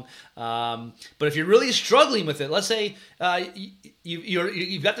wrong. But if you're really struggling with it, let's say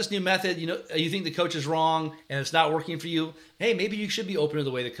you've got this new method, you think the coach is wrong and it's not working for you. Hey, maybe you should be open to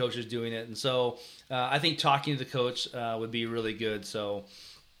the way the coach is doing it. And so I think talking to the coach would be really good. So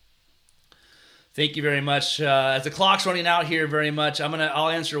thank you very much. As the clock's running out here very much, I'll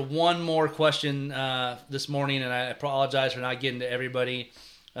answer one more question this morning, and I apologize for not getting to everybody.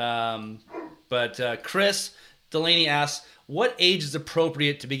 But Chris Delaney asks, what age is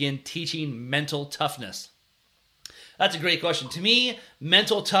appropriate to begin teaching mental toughness? That's a great question. To me,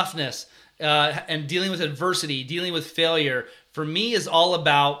 mental toughness and dealing with adversity, dealing with failure, for me is all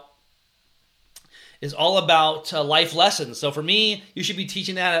about life lessons. So for me, you should be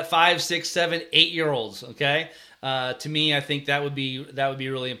teaching that at 5, 6, 7, 8-year-olds. Okay. To me, I think that would be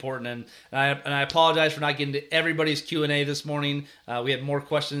really important, and I apologize for not getting to everybody's Q&A this morning. We had more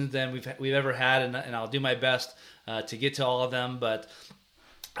questions than we've ever had, and I'll do my best to get to all of them. But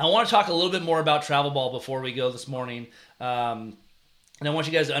I want to talk a little bit more about travel ball before we go this morning, and I want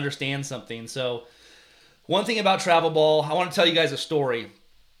you guys to understand something. So, one thing about travel ball, I want to tell you guys a story.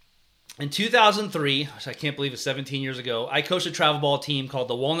 In 2003, which I can't believe it's 17 years ago, I coached a travel ball team called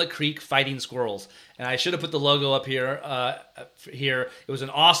the Walnut Creek Fighting Squirrels. And I should have put the logo up here. It was an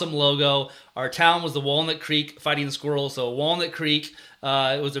awesome logo. Our town was the Walnut Creek Fighting Squirrels. So Walnut Creek,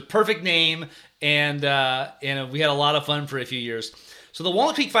 it was a perfect name. And we had a lot of fun for a few years. So the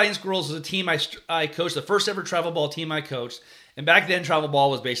Walnut Creek Fighting Squirrels was a team I coached, the first ever travel ball team I coached. And back then, travel ball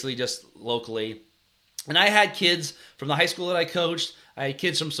was basically just locally. And I had kids from the high school that I coached. I had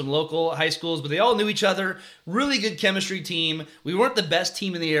kids from some local high schools, but they all knew each other. Really good chemistry team. We weren't the best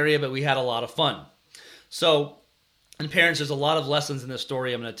team in the area, but we had a lot of fun. So, and parents, there's a lot of lessons in this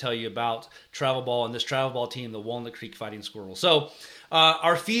story I'm going to tell you about travel ball and this travel ball team, the Walnut Creek Fighting Squirrels. So,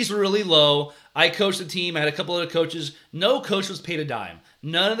 our fees were really low. I coached the team. I had a couple other coaches. No coach was paid a dime.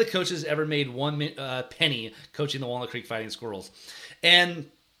 None of the coaches ever made one penny coaching the Walnut Creek Fighting Squirrels. And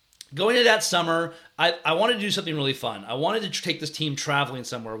going into that summer, I wanted to do something really fun. I wanted to take this team traveling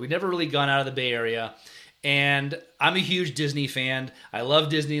somewhere. We'd never really gone out of the Bay Area, and I'm a huge Disney fan. I love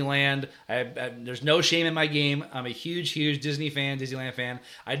Disneyland. There's no shame in my game. I'm a huge Disneyland fan.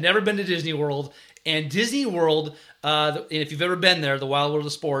 I'd never been to Disney World, and Disney World, and if you've ever been there, the Wild World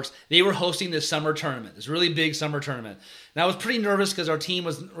of Sports, they were hosting this summer tournament, this really big summer tournament. And I was pretty nervous because our team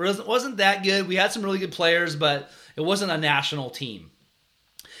wasn't that good. We had some really good players, but it wasn't a national team.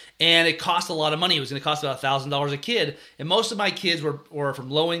 And it cost a lot of money. It was going to cost about $1,000 a kid. And most of my kids were from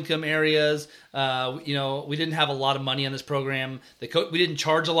low-income areas. We didn't have a lot of money on this program. We didn't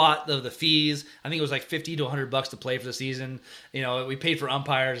charge a lot of the fees. I think it was like $50 to $100 to play for the season. We paid for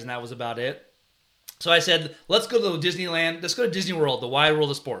umpires, and that was about it. So I said, let's go to Disneyland. Let's go to Disney World, the Wide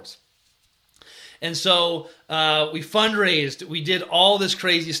World of Sports. And so we fundraised. We did all this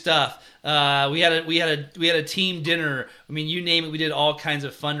crazy stuff. We had a team dinner. I mean, you name it. We did all kinds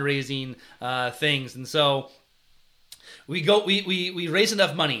of fundraising things. And so we raised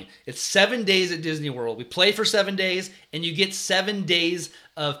enough money. It's 7 days at Disney World. We play for 7 days, and you get 7 days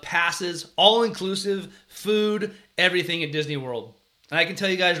of passes, all inclusive, food, everything at Disney World. And I can tell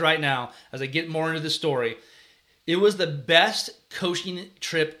you guys right now, as I get more into this story, it was the best coaching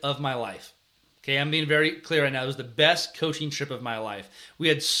trip of my life. Okay, I'm being very clear right now. It was the best coaching trip of my life. We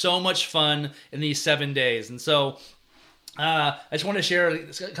had so much fun in these 7 days. And so I just want to share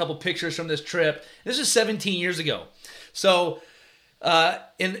a couple pictures from this trip. This is 17 years ago. So,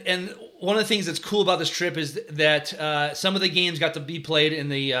 and one of the things that's cool about this trip is that some of the games got to be played in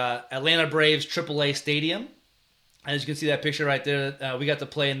the Atlanta Braves AAA Stadium. As you can see that picture right there, we got to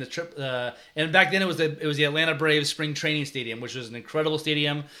play in the trip. And back then it was the Atlanta Braves Spring Training Stadium, which was an incredible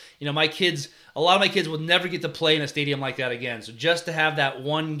stadium. A lot of my kids will never get to play in a stadium like that again. So just to have that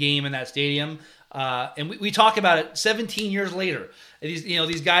one game in that stadium, and we talk about it 17 years later.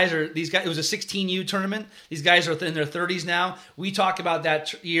 These guys, it was a 16U tournament. These guys are in their 30s now. We talk about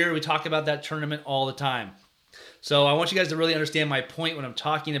that year. We talk about that tournament all the time. So I want you guys to really understand my point when I'm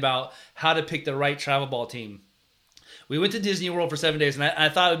talking about how to pick the right travel ball team. We went to Disney World for 7 days, and I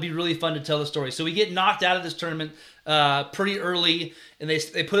thought it would be really fun to tell the story. So we get knocked out of this tournament pretty early, and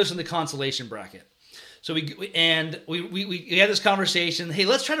they put us in the consolation bracket. So we had this conversation. Hey,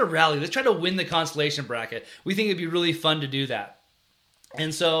 let's try to rally. Let's try to win the consolation bracket. We think it'd be really fun to do that.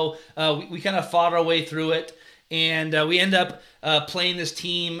 And so we kind of fought our way through it. And we end up playing this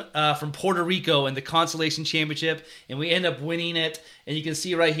team from Puerto Rico in the Consolation Championship, and we end up winning it. And you can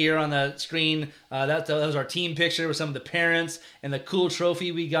see right here on the screen, that was our team picture with some of the parents and the cool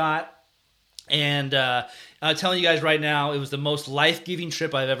trophy we got. And I'm telling you guys right now, it was the most life-giving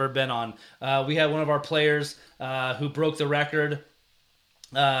trip I've ever been on. We had one of our players who broke the record.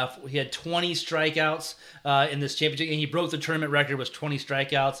 He had 20 strikeouts in this championship, and he broke the tournament record with 20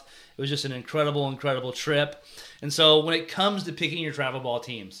 strikeouts. It was just an incredible trip. And so when it comes to picking your travel ball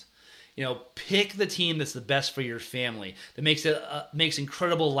teams, pick the team that's the best for your family, that makes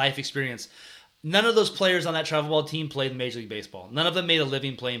incredible life experience. None of those players on that travel ball team played in Major League Baseball. None of them made a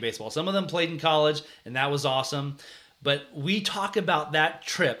living playing baseball. Some of them played in college, and that was awesome. But we talk about that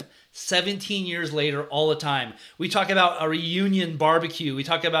trip 17 years later all the time. We talk about a reunion barbecue. We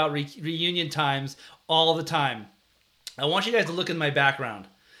talk about reunion times all the time. I want you guys to look in my background.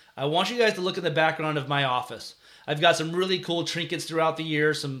 I want you guys to look at the background of my office. I've got some really cool trinkets throughout the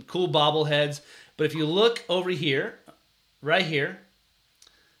year, some cool bobbleheads. But if you look over here, right here,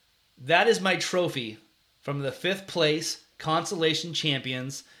 that is my trophy from the 5th place Consolation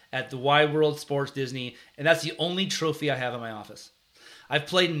Champions at the Wide World Sports Disney, and that's the only trophy I have in my office. I've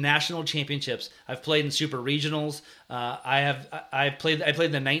played in national championships. I've played in super regionals. I played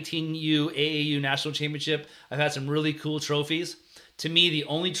in the 19U AAU national championship. I've had some really cool trophies. To me, the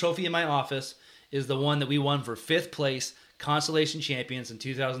only trophy in my office is the one that we won for 5th place Consolation Champions in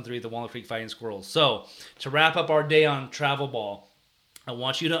 2003 at the Walnut Creek Fighting Squirrels. So, to wrap up our day on travel ball, I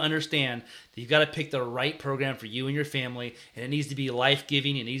want you to understand that you've got to pick the right program for you and your family, and it needs to be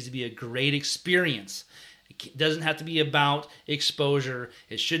life-giving. It needs to be a great experience. It doesn't have to be about exposure.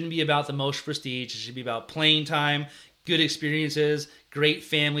 It shouldn't be about the most prestige. It should be about playing time, good experiences, great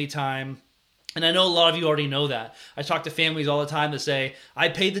family time. And I know a lot of you already know that. I talk to families all the time that say, I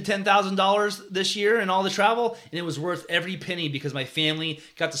paid the $10,000 this year and all the travel, and it was worth every penny because my family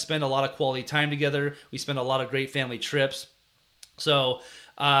got to spend a lot of quality time together. We spent a lot of great family trips. So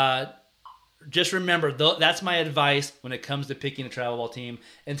just remember, that's my advice when it comes to picking a travel ball team.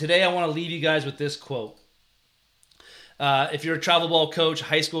 And today I want to leave you guys with this quote. If you're a travel ball coach,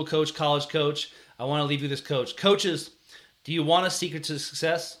 high school coach, college coach, I want to leave you this quote. Coaches, do you want a secret to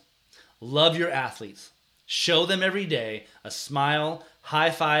success? Love your athletes. Show them every day. A smile,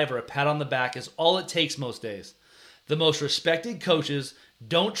 high five, or a pat on the back is all it takes most days. The most respected coaches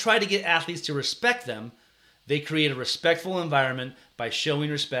don't try to get athletes to respect them. They create a respectful environment by showing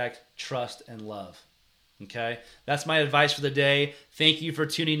respect, trust, and love. Okay? That's my advice for the day. Thank you for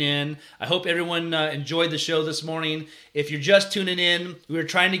tuning in. I hope everyone enjoyed the show this morning. If you're just tuning in, we were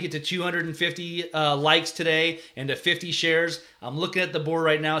trying to get to 250 likes today and to 50 shares. I'm looking at the board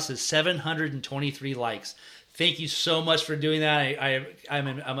right now. It says 723 likes. Thank you so much for doing that. I'm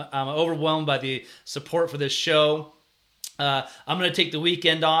overwhelmed by the support for this show. I'm going to take the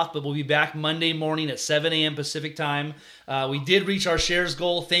weekend off, but we'll be back Monday morning at 7 a.m. Pacific time. We did reach our shares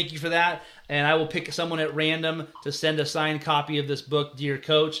goal. Thank you for that. And I will pick someone at random to send a signed copy of this book, Dear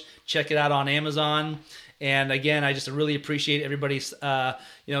Coach. Check it out on Amazon. And again, I just really appreciate everybody's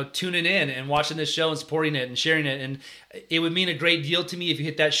tuning in and watching this show and supporting it and sharing it. And it would mean a great deal to me if you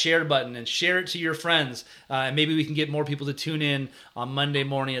hit that share button and share it to your friends. And maybe we can get more people to tune in on Monday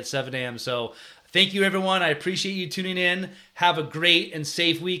morning at 7 a.m. So thank you, everyone. I appreciate you tuning in. Have a great and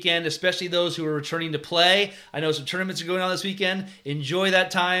safe weekend, especially those who are returning to play. I know some tournaments are going on this weekend. Enjoy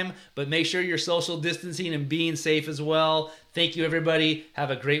that time, but make sure you're social distancing and being safe as well. Thank you, everybody. Have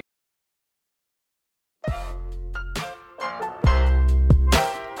a great